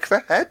Sonic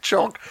the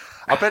Hedgehog?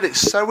 I bet it's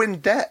so in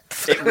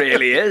depth. It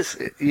really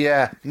is.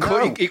 Yeah.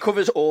 No. It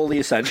covers all the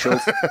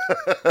essentials.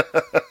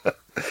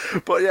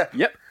 But yeah.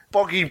 Yep.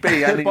 Boggy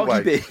B anyway.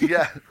 Boggy B.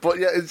 Yeah. But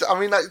yeah, it's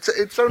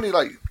only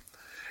like,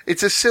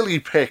 it's a silly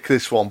pick,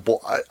 this one, but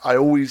I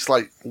always,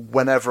 like,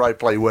 whenever I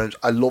play Worms,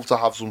 I love to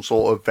have some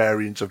sort of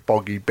variant of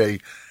Boggy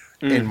B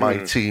in my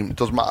team. It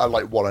doesn't matter,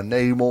 like, what I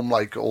name them,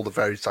 like, all the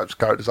various types of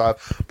characters I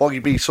have. Boggy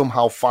B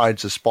somehow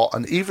finds a spot,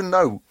 and even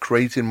though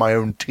creating my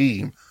own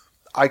team,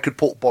 I could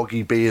put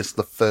Boggy B as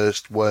the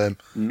first worm.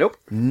 Nope.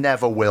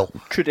 Never will.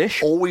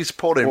 Tradition. Always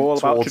put him all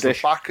towards the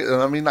back.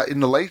 And I mean, like,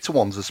 in the later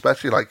ones,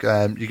 especially, like,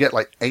 you get,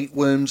 like, 8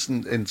 worms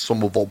in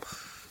some of them.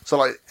 So,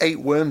 like,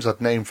 8 worms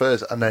I'd name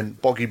first, and then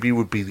Boggy B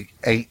would be the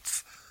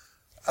 8th.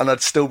 And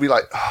I'd still be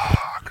like, I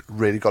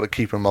really got to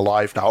keep him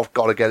alive now. I've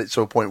got to get it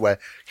to a point where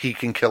he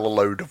can kill a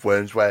load of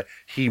worms, where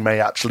he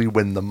may actually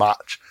win the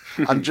match.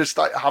 And just,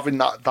 like, having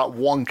that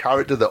one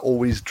character that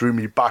always drew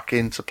me back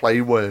in to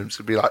play Worms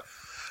would be like,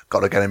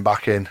 got to get him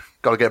back in.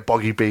 Got to get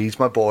Boggy B, he's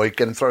my boy.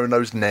 Get him throwing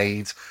those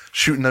nades,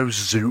 shooting those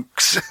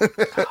zooks.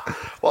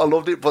 Well, I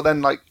loved it. But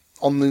then, like,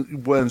 on the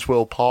Worms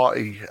World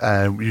Party,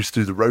 we used to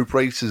do the rope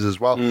races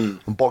as well.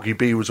 And Boggy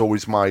B was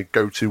always my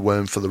go-to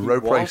worm for the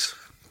rope race.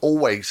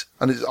 Always.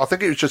 And I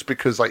think it was just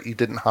because, like, he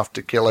didn't have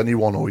to kill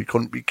anyone, or he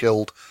couldn't be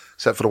killed,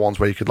 except for the ones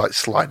where you could, like,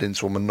 slide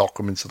into them and knock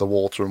them into the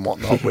water and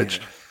whatnot,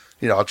 which,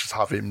 I'd just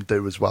have him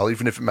do as well.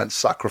 Even if it meant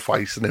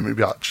sacrificing him, it'd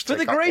be like, just for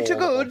the greater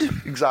good.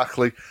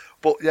 Exactly.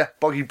 But yeah,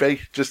 Boggy B,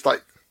 just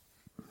like,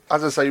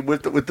 as I say,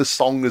 with the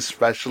song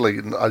especially,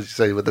 and as you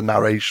say, with the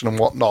narration and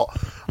whatnot,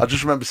 I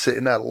just remember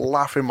sitting there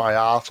laughing my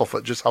heart off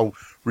at just how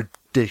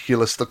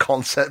ridiculous the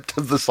concept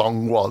of the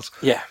song was.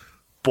 Yeah.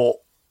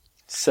 But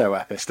so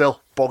epic.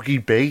 Still, Boggy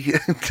B,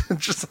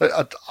 just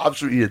I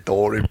absolutely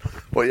adore him.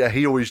 But yeah,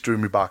 he always drew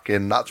me back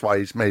in. That's why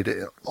he's made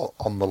it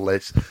on the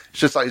list. It's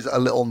just like a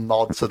little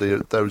nod to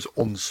those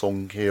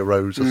unsung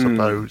heroes, I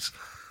suppose.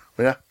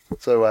 But yeah.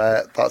 So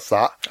that's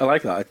that. I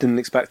like that. I didn't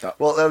expect that.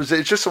 Well,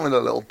 it's just something a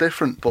little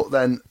different. But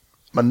then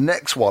my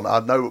next one, I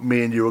know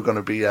me and you are going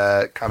to be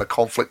kind of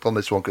conflict on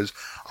this one because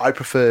I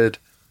preferred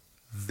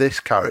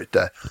this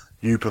character.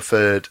 You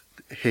preferred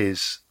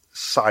his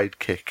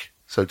sidekick,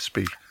 so to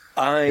speak.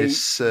 I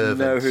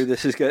know who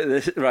this is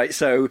going to... Right,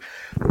 so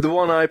the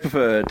one I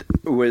preferred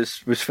was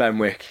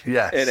Fenwick.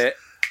 Yes. In it.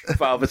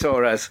 Valva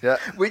Torres. Yeah.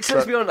 Which,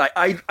 let's be honest,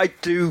 I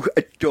do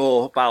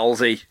adore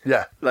Balsy.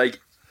 Yeah. Like,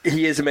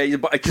 he is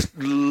amazing, but I just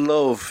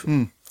love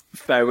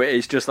Fenwick.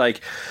 It's just like,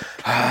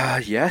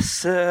 yes,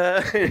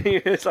 sir.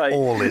 It's like,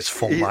 all is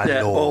for my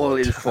lord. All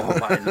is for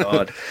my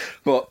lord.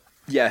 But,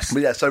 yes.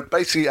 But yeah, so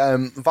basically,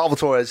 Valva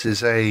Torres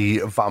is a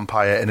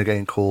vampire in a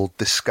game called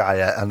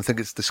Disgaea, and I think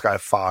it's Disgaea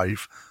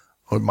 5.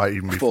 Or it might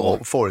even be 4.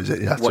 4, is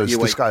it? Yeah, so it's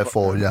Disgaea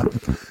 4, yeah.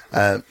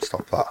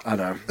 Stop that. I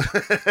know.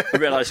 I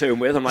realise who I'm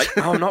with. I'm like,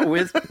 I'm not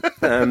with...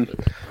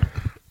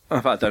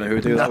 I don't know who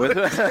to do that with.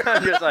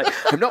 I'm just like,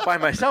 I'm not by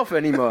myself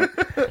anymore.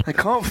 I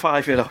can't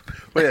 5 it up.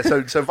 Well, yeah,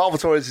 so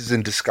Valvatores is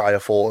in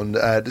Disgaea 4, and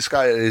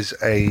Disgaea is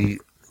a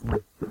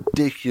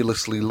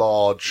ridiculously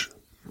large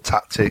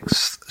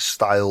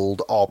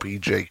tactics-styled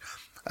RPG,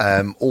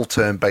 all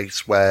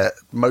turn-based, where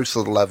most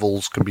of the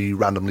levels can be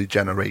randomly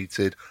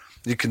generated.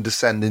 You can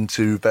descend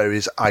into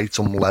various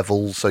item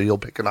levels, so you'll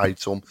pick an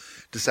item,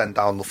 descend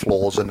down the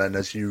floors, and then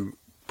as you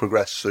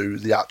progress through,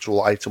 the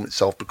actual item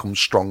itself becomes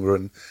stronger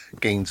and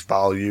gains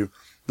value.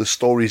 The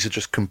stories are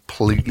just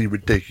completely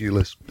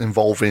ridiculous,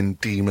 involving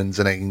demons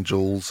and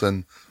angels.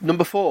 And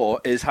number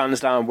 4 is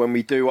hands down when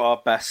we do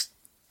our best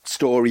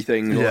story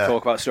things or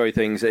talk about story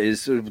things. It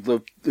is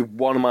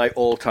one of my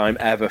all-time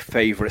ever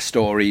favourite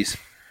stories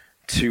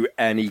to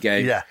any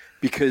game. Yeah,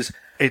 because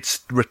it's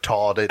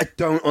retarded. I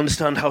don't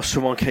understand how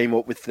someone came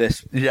up with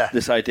this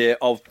idea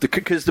of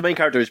because the main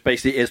character is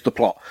the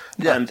plot,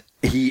 and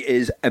he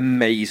is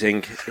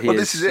amazing.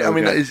 This is it. I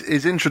mean,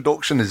 his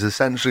introduction is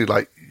essentially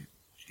like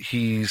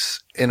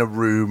he's in a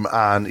room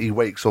and he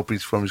wakes up,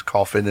 he's from his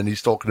coffin, and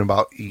he's talking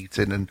about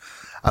eating and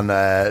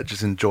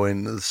just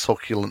enjoying the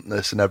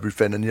succulentness and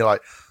everything. And you're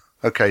like,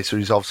 okay, so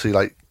he's obviously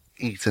like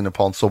eating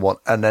upon someone,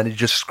 and then he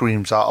just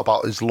screams out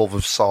about his love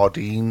of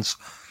sardines.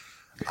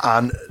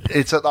 And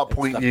it's at that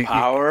point the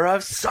power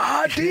of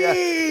sardines. Yeah,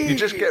 you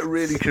just get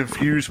really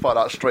confused by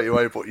that straight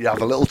away, but you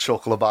have a little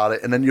chuckle about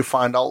it, and then you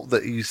find out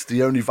that he's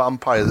the only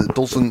vampire that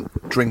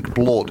doesn't drink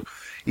blood.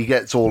 He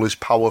gets all his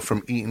power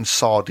from eating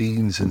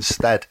sardines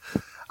instead,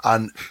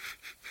 and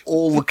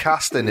all the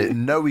cast in it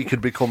know he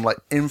could become like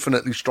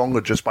infinitely stronger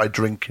just by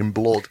drinking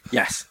blood.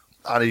 Yes.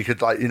 And he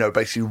could, like, you know,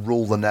 basically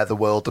rule the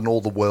netherworld and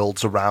all the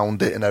worlds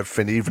around it and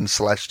everything, even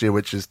Celestia,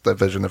 which is the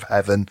vision of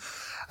heaven.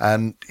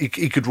 And he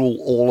could rule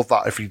all of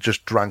that if he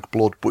just drank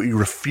blood, but he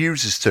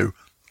refuses to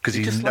because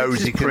he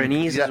knows he can.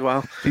 As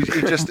well.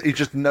 he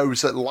just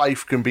knows that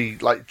life can be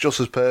like just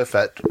as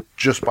perfect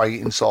just by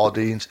eating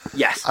sardines.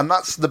 Yes, and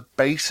that's the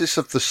basis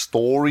of the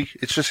story.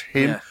 It's just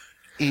him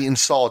eating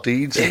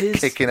sardines and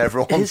kicking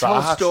everyone's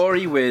ass. His whole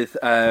story with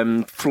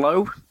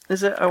Flo,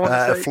 is it? I want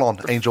to say Flan,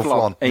 Angel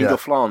Flan. Angel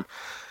Flan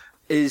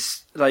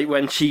is like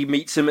when she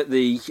meets him at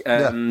the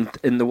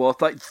in the wall.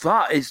 Like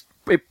that is.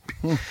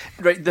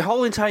 Right, the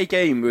whole entire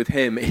game with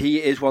him,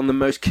 he is one of the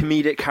most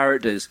comedic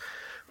characters,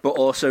 but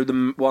also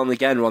one of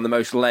the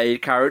most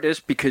laid characters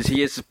because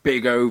he is a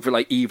big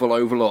evil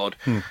overlord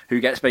who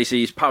gets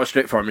basically his power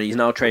stripped from him. And he's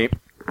now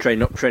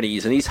training up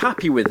trainees, and he's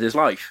happy with his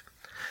life.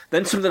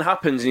 Then something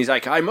happens, and he's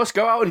like, "I must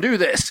go out and do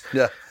this."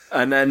 Yeah,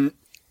 and then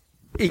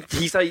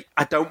he's like,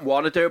 I don't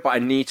want to do it, but I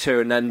need to.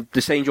 And then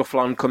this Angel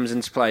Flan comes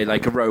into play,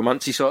 like a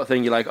romancy sort of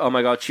thing. You're like, oh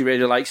my god, she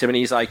really likes him, and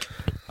he's like,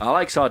 I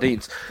like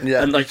sardines.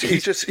 Yeah, and like he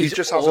just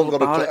hasn't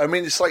got a play. I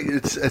mean, it's like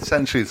it's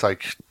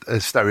like a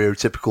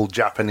stereotypical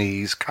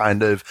Japanese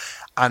kind of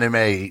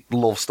anime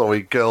love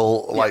story.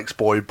 Girl likes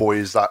boy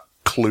is that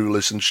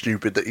clueless and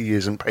stupid that he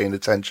isn't paying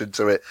attention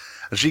to it,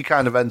 and she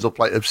kind of ends up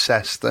like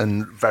obsessed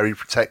and very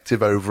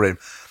protective over him.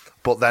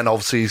 But then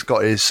obviously he's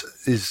got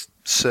his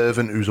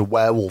servant who's a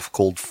werewolf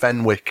called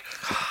Fenwick,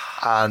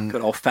 and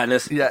good old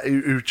Fennis. Yeah,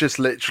 who just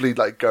literally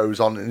like goes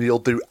on and he'll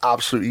do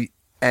absolutely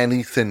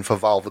anything for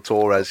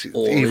Valvatores,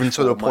 even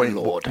to the point.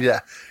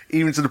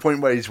 Even to the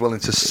point where he's willing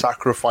to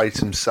sacrifice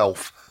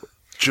himself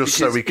just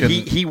so he can.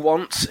 He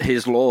wants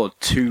his lord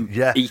to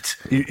eat.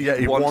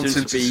 He wants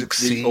him to be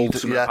succeed. The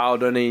ultimate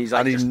powder, and he's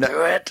like, just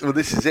do it. Well,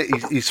 this is it.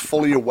 He's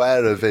fully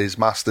aware of his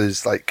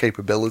master's like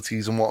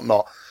capabilities and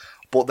whatnot.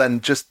 But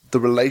then just the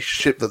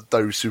relationship that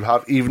those who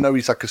have, even though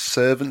he's like a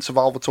servant to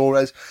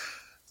Valvatores,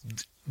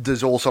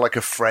 there's also like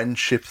a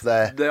friendship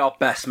there. They are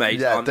best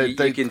mates. Yeah,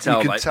 you can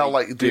tell.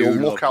 They'll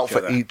look out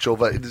for each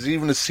other. There's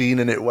even a scene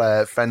in it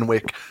where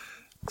Fenwick,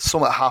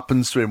 something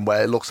happens to him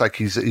where it looks like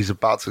he's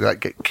about to like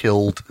get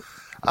killed,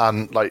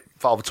 and like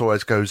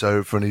Valvatores goes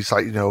over and he's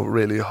like, you know,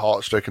 really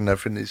heart-stricken and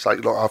everything. He's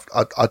like, look,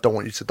 I don't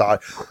want you to die.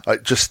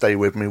 Like, just stay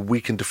with me.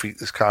 We can defeat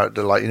this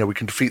character. Like, you know, we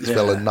can defeat this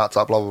villain. That's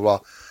blah blah blah.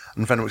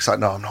 And Fenwick's like,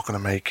 no, I'm not going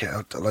to make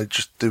it. Like,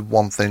 just do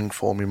one thing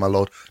for me, my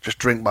lord. Just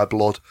drink my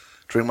blood.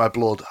 Drink my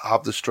blood.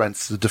 Have the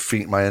strength to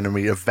defeat my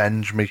enemy.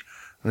 Avenge me.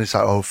 And he's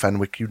like, oh,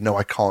 Fenwick, you know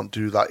I can't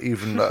do that.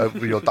 Even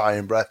with your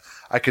dying breath,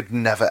 I could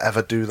never,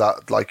 ever do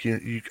that. Like,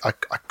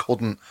 I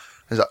couldn't.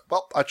 He's like,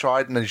 well, I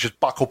tried. And then he's just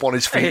back up on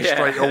his feet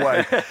straight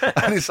away.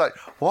 And he's like,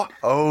 what?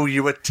 Oh,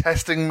 you were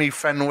testing me,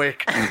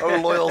 Fenwick.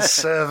 Oh, loyal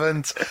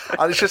servant.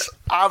 And it's just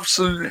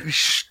absolutely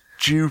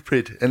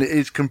stupid, and it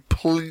is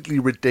completely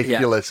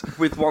ridiculous. Yeah,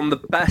 with one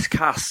of the best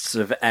casts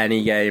of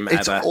any game ever.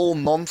 It's all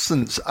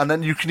nonsense, and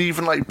then you can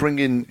even like bring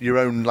in your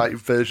own like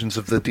versions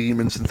of the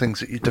demons and things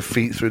that you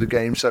defeat through the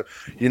game. So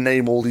you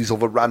name all these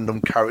other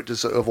random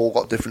characters that have all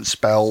got different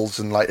spells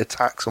and like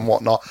attacks and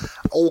whatnot,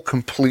 all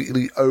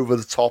completely over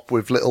the top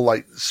with little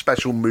like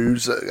special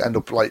moves that end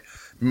up like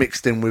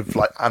mixed in with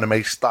like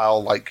anime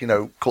style, like, you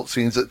know,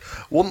 cutscenes that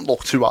wouldn't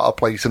look too out of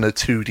place in a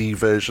 2D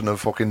version of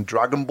fucking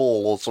Dragon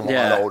Ball or something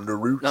like that, or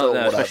Naruto or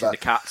whatever. Especially the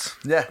cats.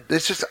 Yeah,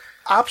 it's just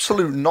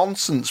absolute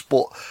nonsense,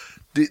 but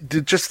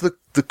just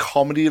the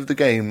comedy of the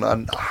game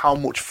and how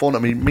much fun. I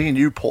mean, me and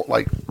you put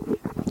like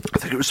I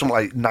think it was something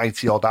like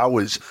 90 odd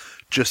hours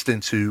just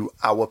into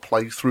our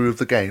playthrough of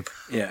the game.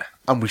 Yeah.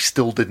 And we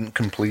still didn't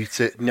complete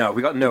it. No,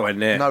 we got nowhere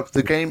near. No,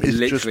 the game is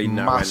Literally just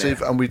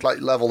massive, and we'd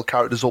like level the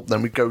characters up,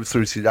 then we'd go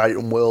through to the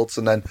item worlds,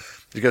 and then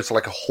you go to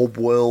like a hub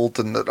world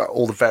and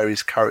all the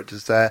various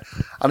characters there.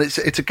 And it's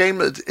a game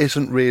that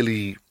isn't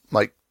really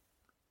like,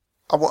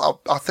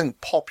 I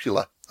think,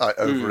 popular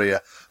over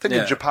here. I think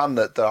in Japan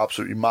that they're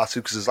absolutely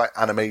massive because there's like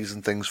animes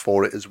and things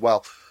for it as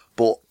well.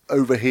 But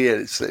over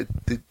here,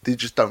 they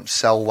just don't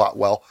sell that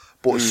well.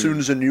 But as soon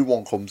as a new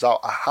one comes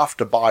out, I have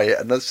to buy it,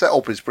 and the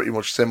setup is pretty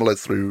much similar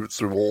through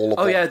all of them.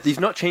 Oh yeah, they've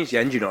not changed the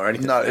engine or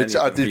anything. No,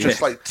 they've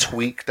just like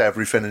tweaked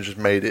everything and just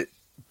made it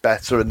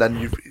better. And then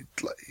you've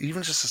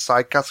even just the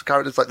side cast of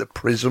characters like the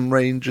Prism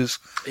Rangers.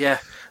 Yeah,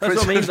 that's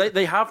what I mean.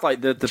 They have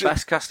like the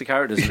best cast of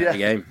characters in the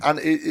game, and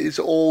it's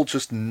all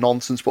just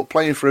nonsense. But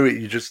playing through it,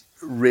 you just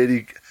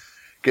really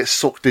get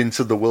sucked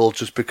into the world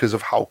just because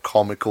of how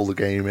comical the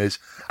game is.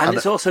 And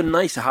it's also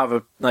nice to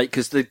have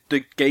because the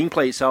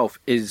gameplay itself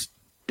is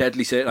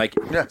deadly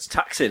it's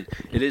taxing.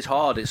 It is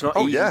hard. It's not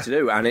easy to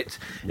do, and it's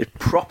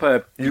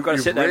proper. You've got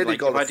to sit there really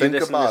and I do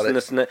this and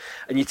this and that,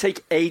 and you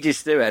take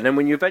ages to do it. And then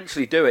when you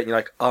eventually do it, you're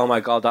like, oh my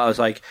god, that was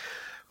like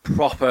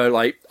proper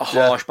a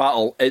harsh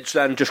battle. It's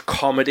then just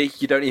comedy.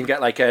 You don't even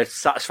get like a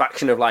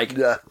satisfaction of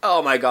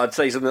oh my god,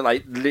 say something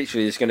like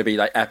literally it's going to be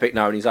like epic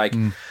now. And he's like,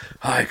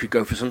 I could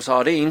go for some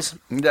sardines.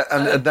 Yeah,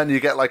 and then you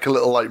get like a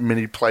little like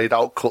mini played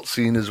out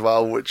cutscene as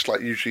well, which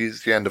like usually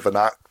is the end of an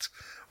act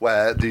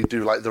where they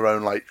do like their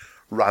own like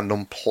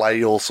random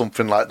play or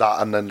something like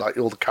that, and then like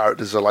all the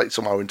characters are like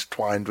somehow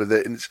intertwined with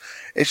it, and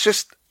it's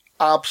just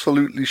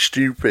absolutely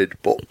stupid.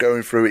 But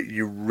going through it,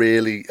 you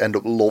really end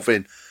up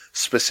loving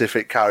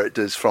specific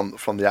characters from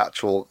the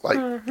actual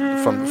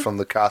from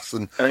the cast,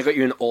 and I got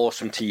you an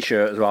awesome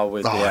T-shirt as well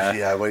with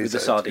with the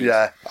sardines.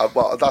 Yeah,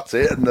 well, that's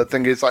it. And the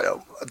thing is, like,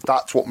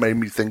 that's what made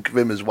me think of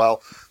him as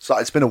well. So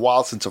it's been a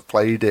while since I've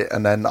played it,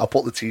 and then I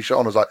put the T-shirt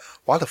on. I was like,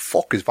 why the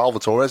fuck is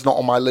Valvatores not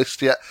on my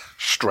list yet?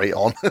 Straight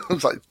on. I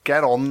was like,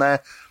 get on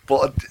there.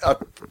 But I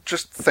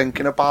just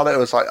thinking about it, I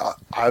was like,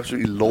 I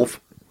absolutely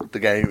love the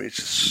game. It's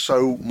just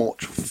so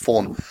much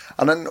fun.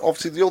 And then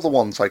obviously the other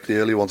ones, like the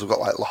early ones, have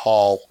got like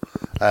Lahal,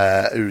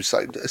 who's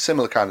like a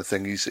similar kind of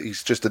thing.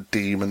 He's just a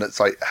demon that's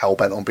like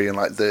hellbent on being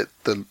like the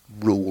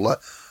ruler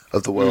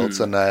of the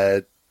worlds,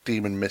 and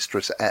demon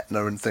mistress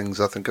Etna and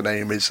things, I think her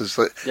name is.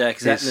 Because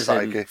Etna's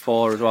in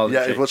 4 as well.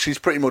 Yeah, well, she's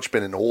pretty much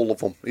been in all of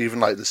them, even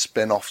like the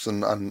spin-offs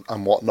and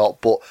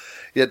whatnot. But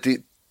yeah,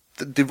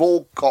 they've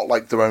all got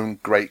like their own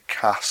great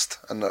cast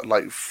and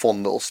like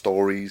fun little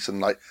stories and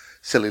like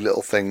silly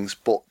little things.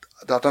 But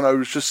I don't know, it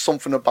was just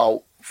something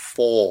about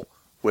 4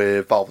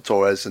 with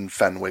Valvatores and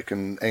Fenwick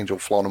and Angel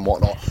Flon and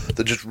whatnot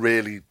that just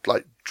really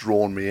like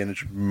drawn me in and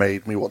just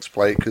made me want to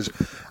play it, because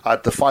I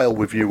had the file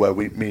with you where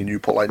me and you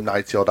put like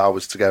 90 odd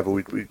hours together,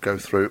 we'd go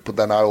through it, but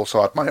then I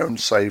also had my own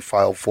save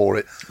file for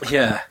it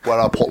where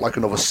I put like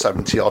another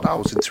 70 odd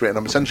hours into it, and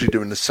I'm essentially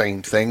doing the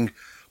same thing,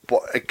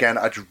 but again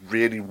I just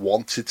really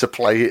wanted to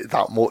play it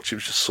that much. It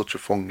was just such a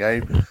fun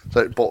game.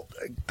 But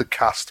the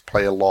cast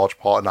play a large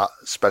part in that,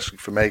 especially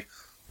for me.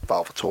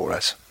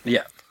 Valvatores.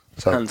 Yeah.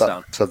 Hands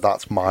down. So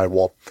that's my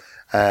one.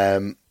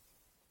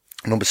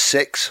 Number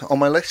 6 on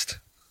my list.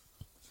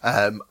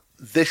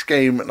 This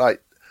game,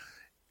 like,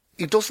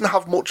 he doesn't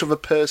have much of a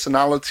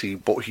personality,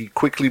 but he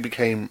quickly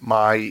became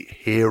my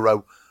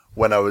hero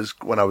when I was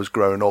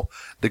growing up.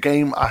 The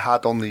game I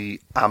had on the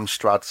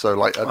Amstrad, so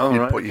like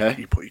you put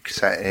your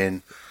cassette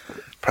in,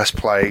 press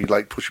play,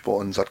 like push your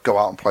buttons. I'd go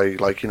out and play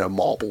like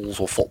marbles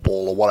or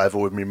football or whatever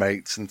with my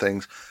mates and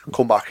things.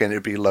 Come back in,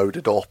 it'd be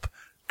loaded up.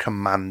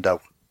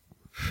 Commando.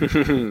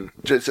 From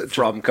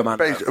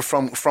Commando.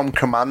 From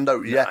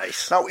Commando, yeah.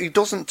 Nice. Now, he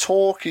doesn't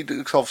talk.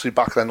 Obviously,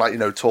 back then, like,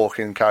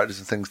 talking characters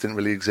and things didn't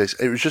really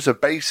exist. It was just a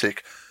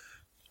basic,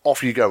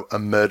 off you go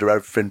and murder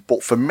everything.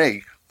 But for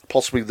me,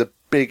 possibly the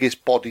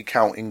biggest body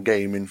counting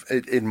game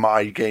in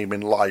my game in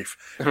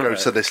life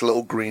goes to this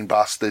little green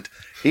bastard.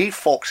 He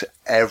fucks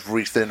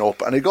everything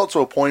up. And it got to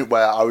a point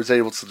where I was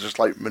able to just,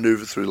 like,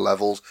 maneuver through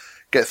levels,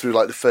 get through,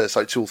 like, the first,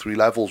 like, 2 or 3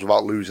 levels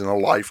without losing a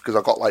life, because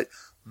I got, like,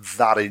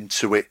 that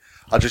into it.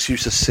 I just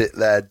used to sit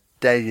there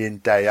day in,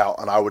 day out,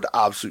 and I would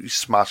absolutely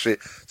smash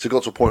it. So it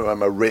got to a point where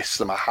my wrists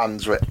and my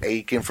hands were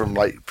aching from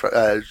like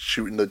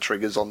shooting the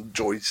triggers on the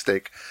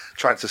joystick,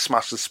 trying to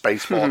smash the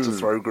spacebar to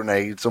throw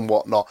grenades and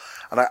whatnot.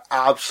 And I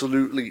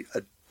absolutely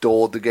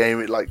adored the game.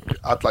 It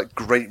had like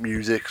great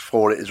music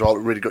for it as well. It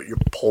really got you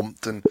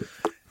pumped, and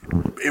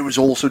it was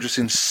also just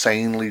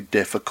insanely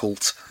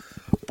difficult.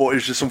 But it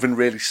was just something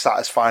really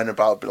satisfying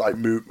about like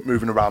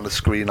moving around the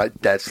screen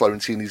like dead slow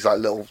and seeing these like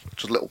little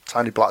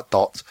tiny black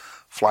dots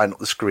flying up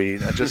the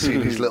screen, and just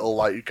seeing these little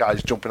like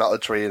guys jumping out of the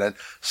tree and then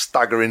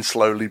staggering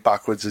slowly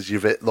backwards as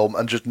you've hit them,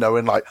 and just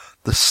knowing like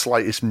the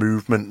slightest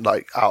movement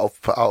like out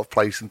of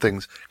place and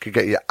things could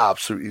get you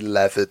absolutely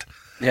leathered.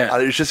 Yeah,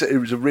 and it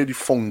was a really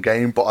fun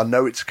game. But I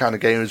know it's a kind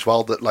of game as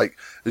well that like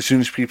as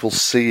soon as people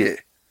see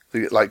it,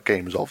 like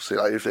games obviously,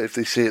 like if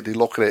they see it, they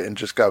look at it and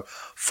just go,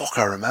 "Fuck,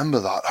 I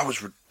remember that. That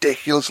was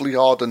ridiculously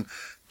hard," and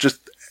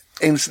just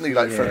instantly,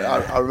 like,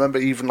 I remember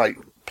even, like,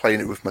 playing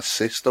it with my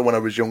sister when I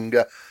was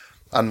younger,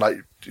 and, like,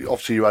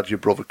 obviously you had your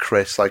brother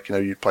Chris, like, you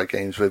know, you'd play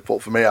games with,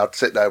 but for me, I'd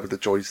sit there with the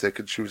joystick,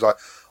 and she was like,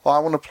 oh, I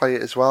want to play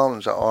it as well, and I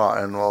was like, all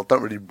right, and well, I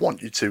don't really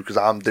want you to, because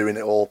I'm doing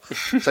it all.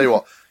 Tell you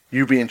what,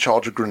 you be in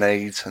charge of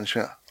grenades, and she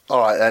went, all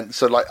right then,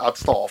 so, like, I'd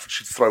start off, and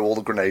she'd throw all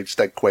the grenades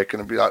dead quick,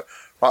 and I'd be like,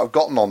 right, I've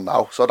gotten on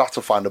now, so I'd have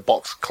to find a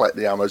box, collect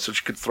the ammo, so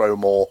she could throw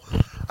more,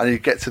 and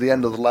you'd get to the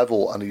end of the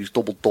level, and these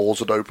double doors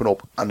would open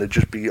up, and there'd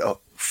just be a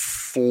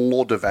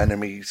flood of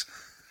enemies,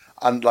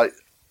 and, like,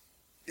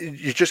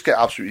 you just get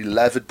absolutely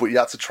levered, but you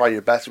had to try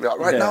your best and be like,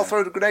 right, now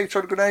throw the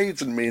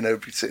grenades, and me and her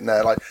would be sitting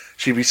there, like,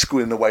 she'd be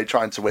squealing away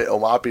trying to hit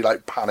them, I'd be,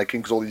 like, panicking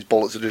because all these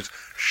bullets are just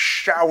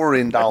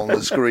showering down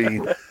the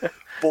screen,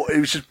 but it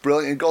was just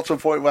brilliant. It got to a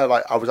point where,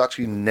 like, I was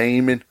actually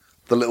naming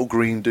the little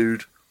green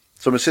dude,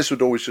 so my sister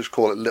would always just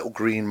call it Little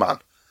Green Man,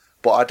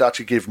 but I'd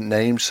actually give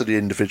names to the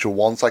individual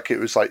ones, like, it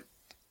was, like,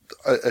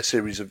 a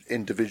series of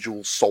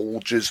individual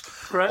soldiers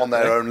on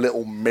their own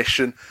little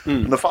mission,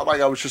 and the fact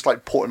like I was just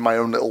like putting my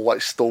own little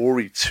like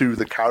story to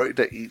the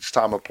character each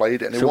time I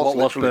played it. And so what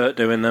was Bert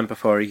doing then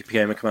before he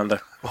became a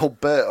commander? Well,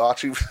 Bert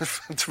actually,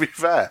 to be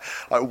fair,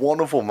 like one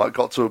of them, like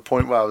got to a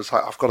point where I was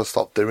like, I've got to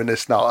stop doing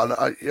this now, and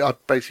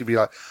I'd basically be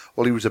like,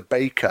 well, he was a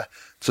baker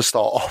to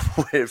start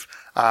off with,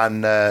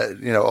 and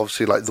you know,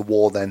 obviously, like the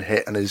war then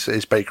hit, and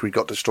his bakery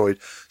got destroyed,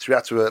 so we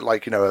had to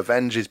like, you know,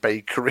 avenge his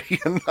bakery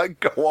and like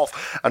go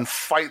off and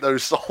fight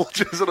those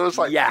soldiers. And I was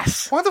like,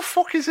 yes, why the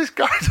fuck is this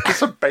guy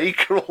just a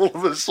baker all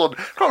of a sudden?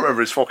 I can't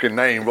remember his fucking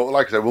name, but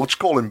like I said, we'll just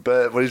call him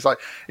Bert. But he's like,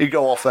 he'd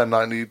go off then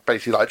and he'd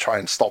basically like try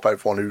and stop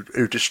everyone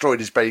who destroyed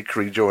his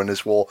bakery during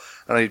this war,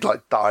 and he'd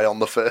like die on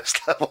the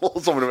first level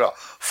or something. Like,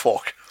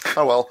 fuck.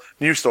 Oh well,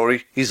 new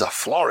story. He's a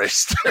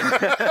florist.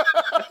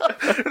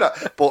 You know,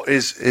 but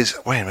his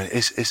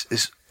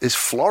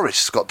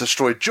florist got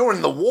destroyed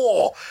during the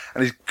war,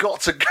 and he's got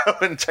to go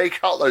and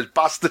take out those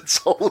bastard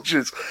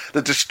soldiers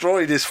that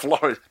destroyed his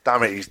florist.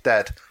 Damn it, he's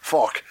dead.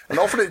 Fuck. And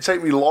often it'd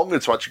take me longer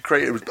to actually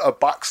create a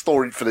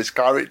backstory for this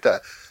character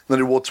than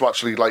it would to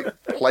actually like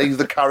play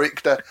the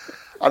character.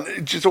 And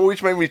it just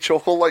always made me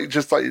chuckle, like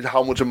just like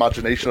how much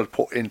imagination I'd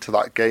put into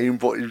that game.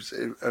 But it was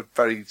a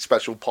very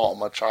special part of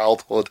my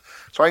childhood,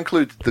 so I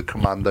included the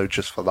Commando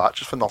just for that,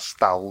 just for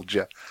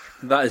nostalgia.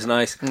 That is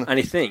nice, and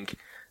I think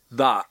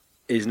that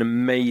is an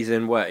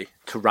amazing way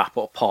to wrap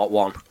up part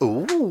one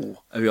of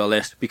your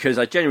list, because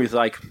I genuinely was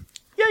like,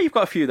 yeah, you've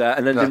got a few there,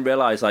 and then didn't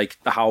realise like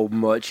how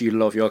much you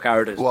love your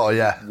characters. Well,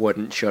 yeah,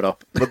 wouldn't shut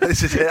up. But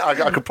this is it.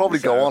 I could probably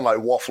go on like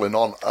waffling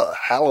on a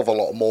hell of a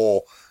lot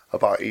more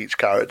about each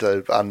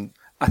character, and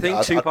I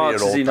think two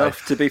parts is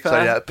enough, to be fair.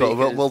 So yeah, but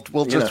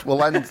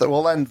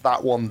we'll end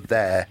that one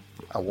there,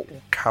 and we'll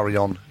carry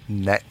on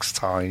next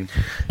time.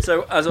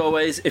 So as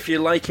always, if you're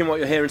liking what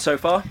you're hearing so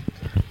far,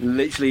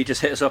 literally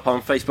just hit us up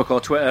on Facebook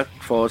or Twitter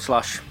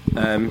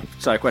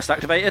 /SideQuest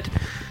Activated.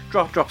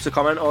 Drop us a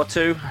comment or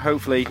two.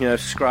 Hopefully,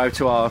 subscribe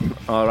to our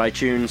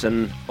iTunes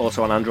and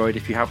also on Android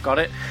if you have got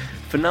it.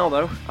 For now,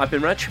 though, I've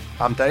been Reg.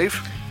 I'm Dave.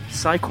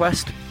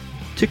 SideQuest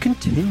to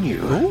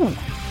continue. Ooh.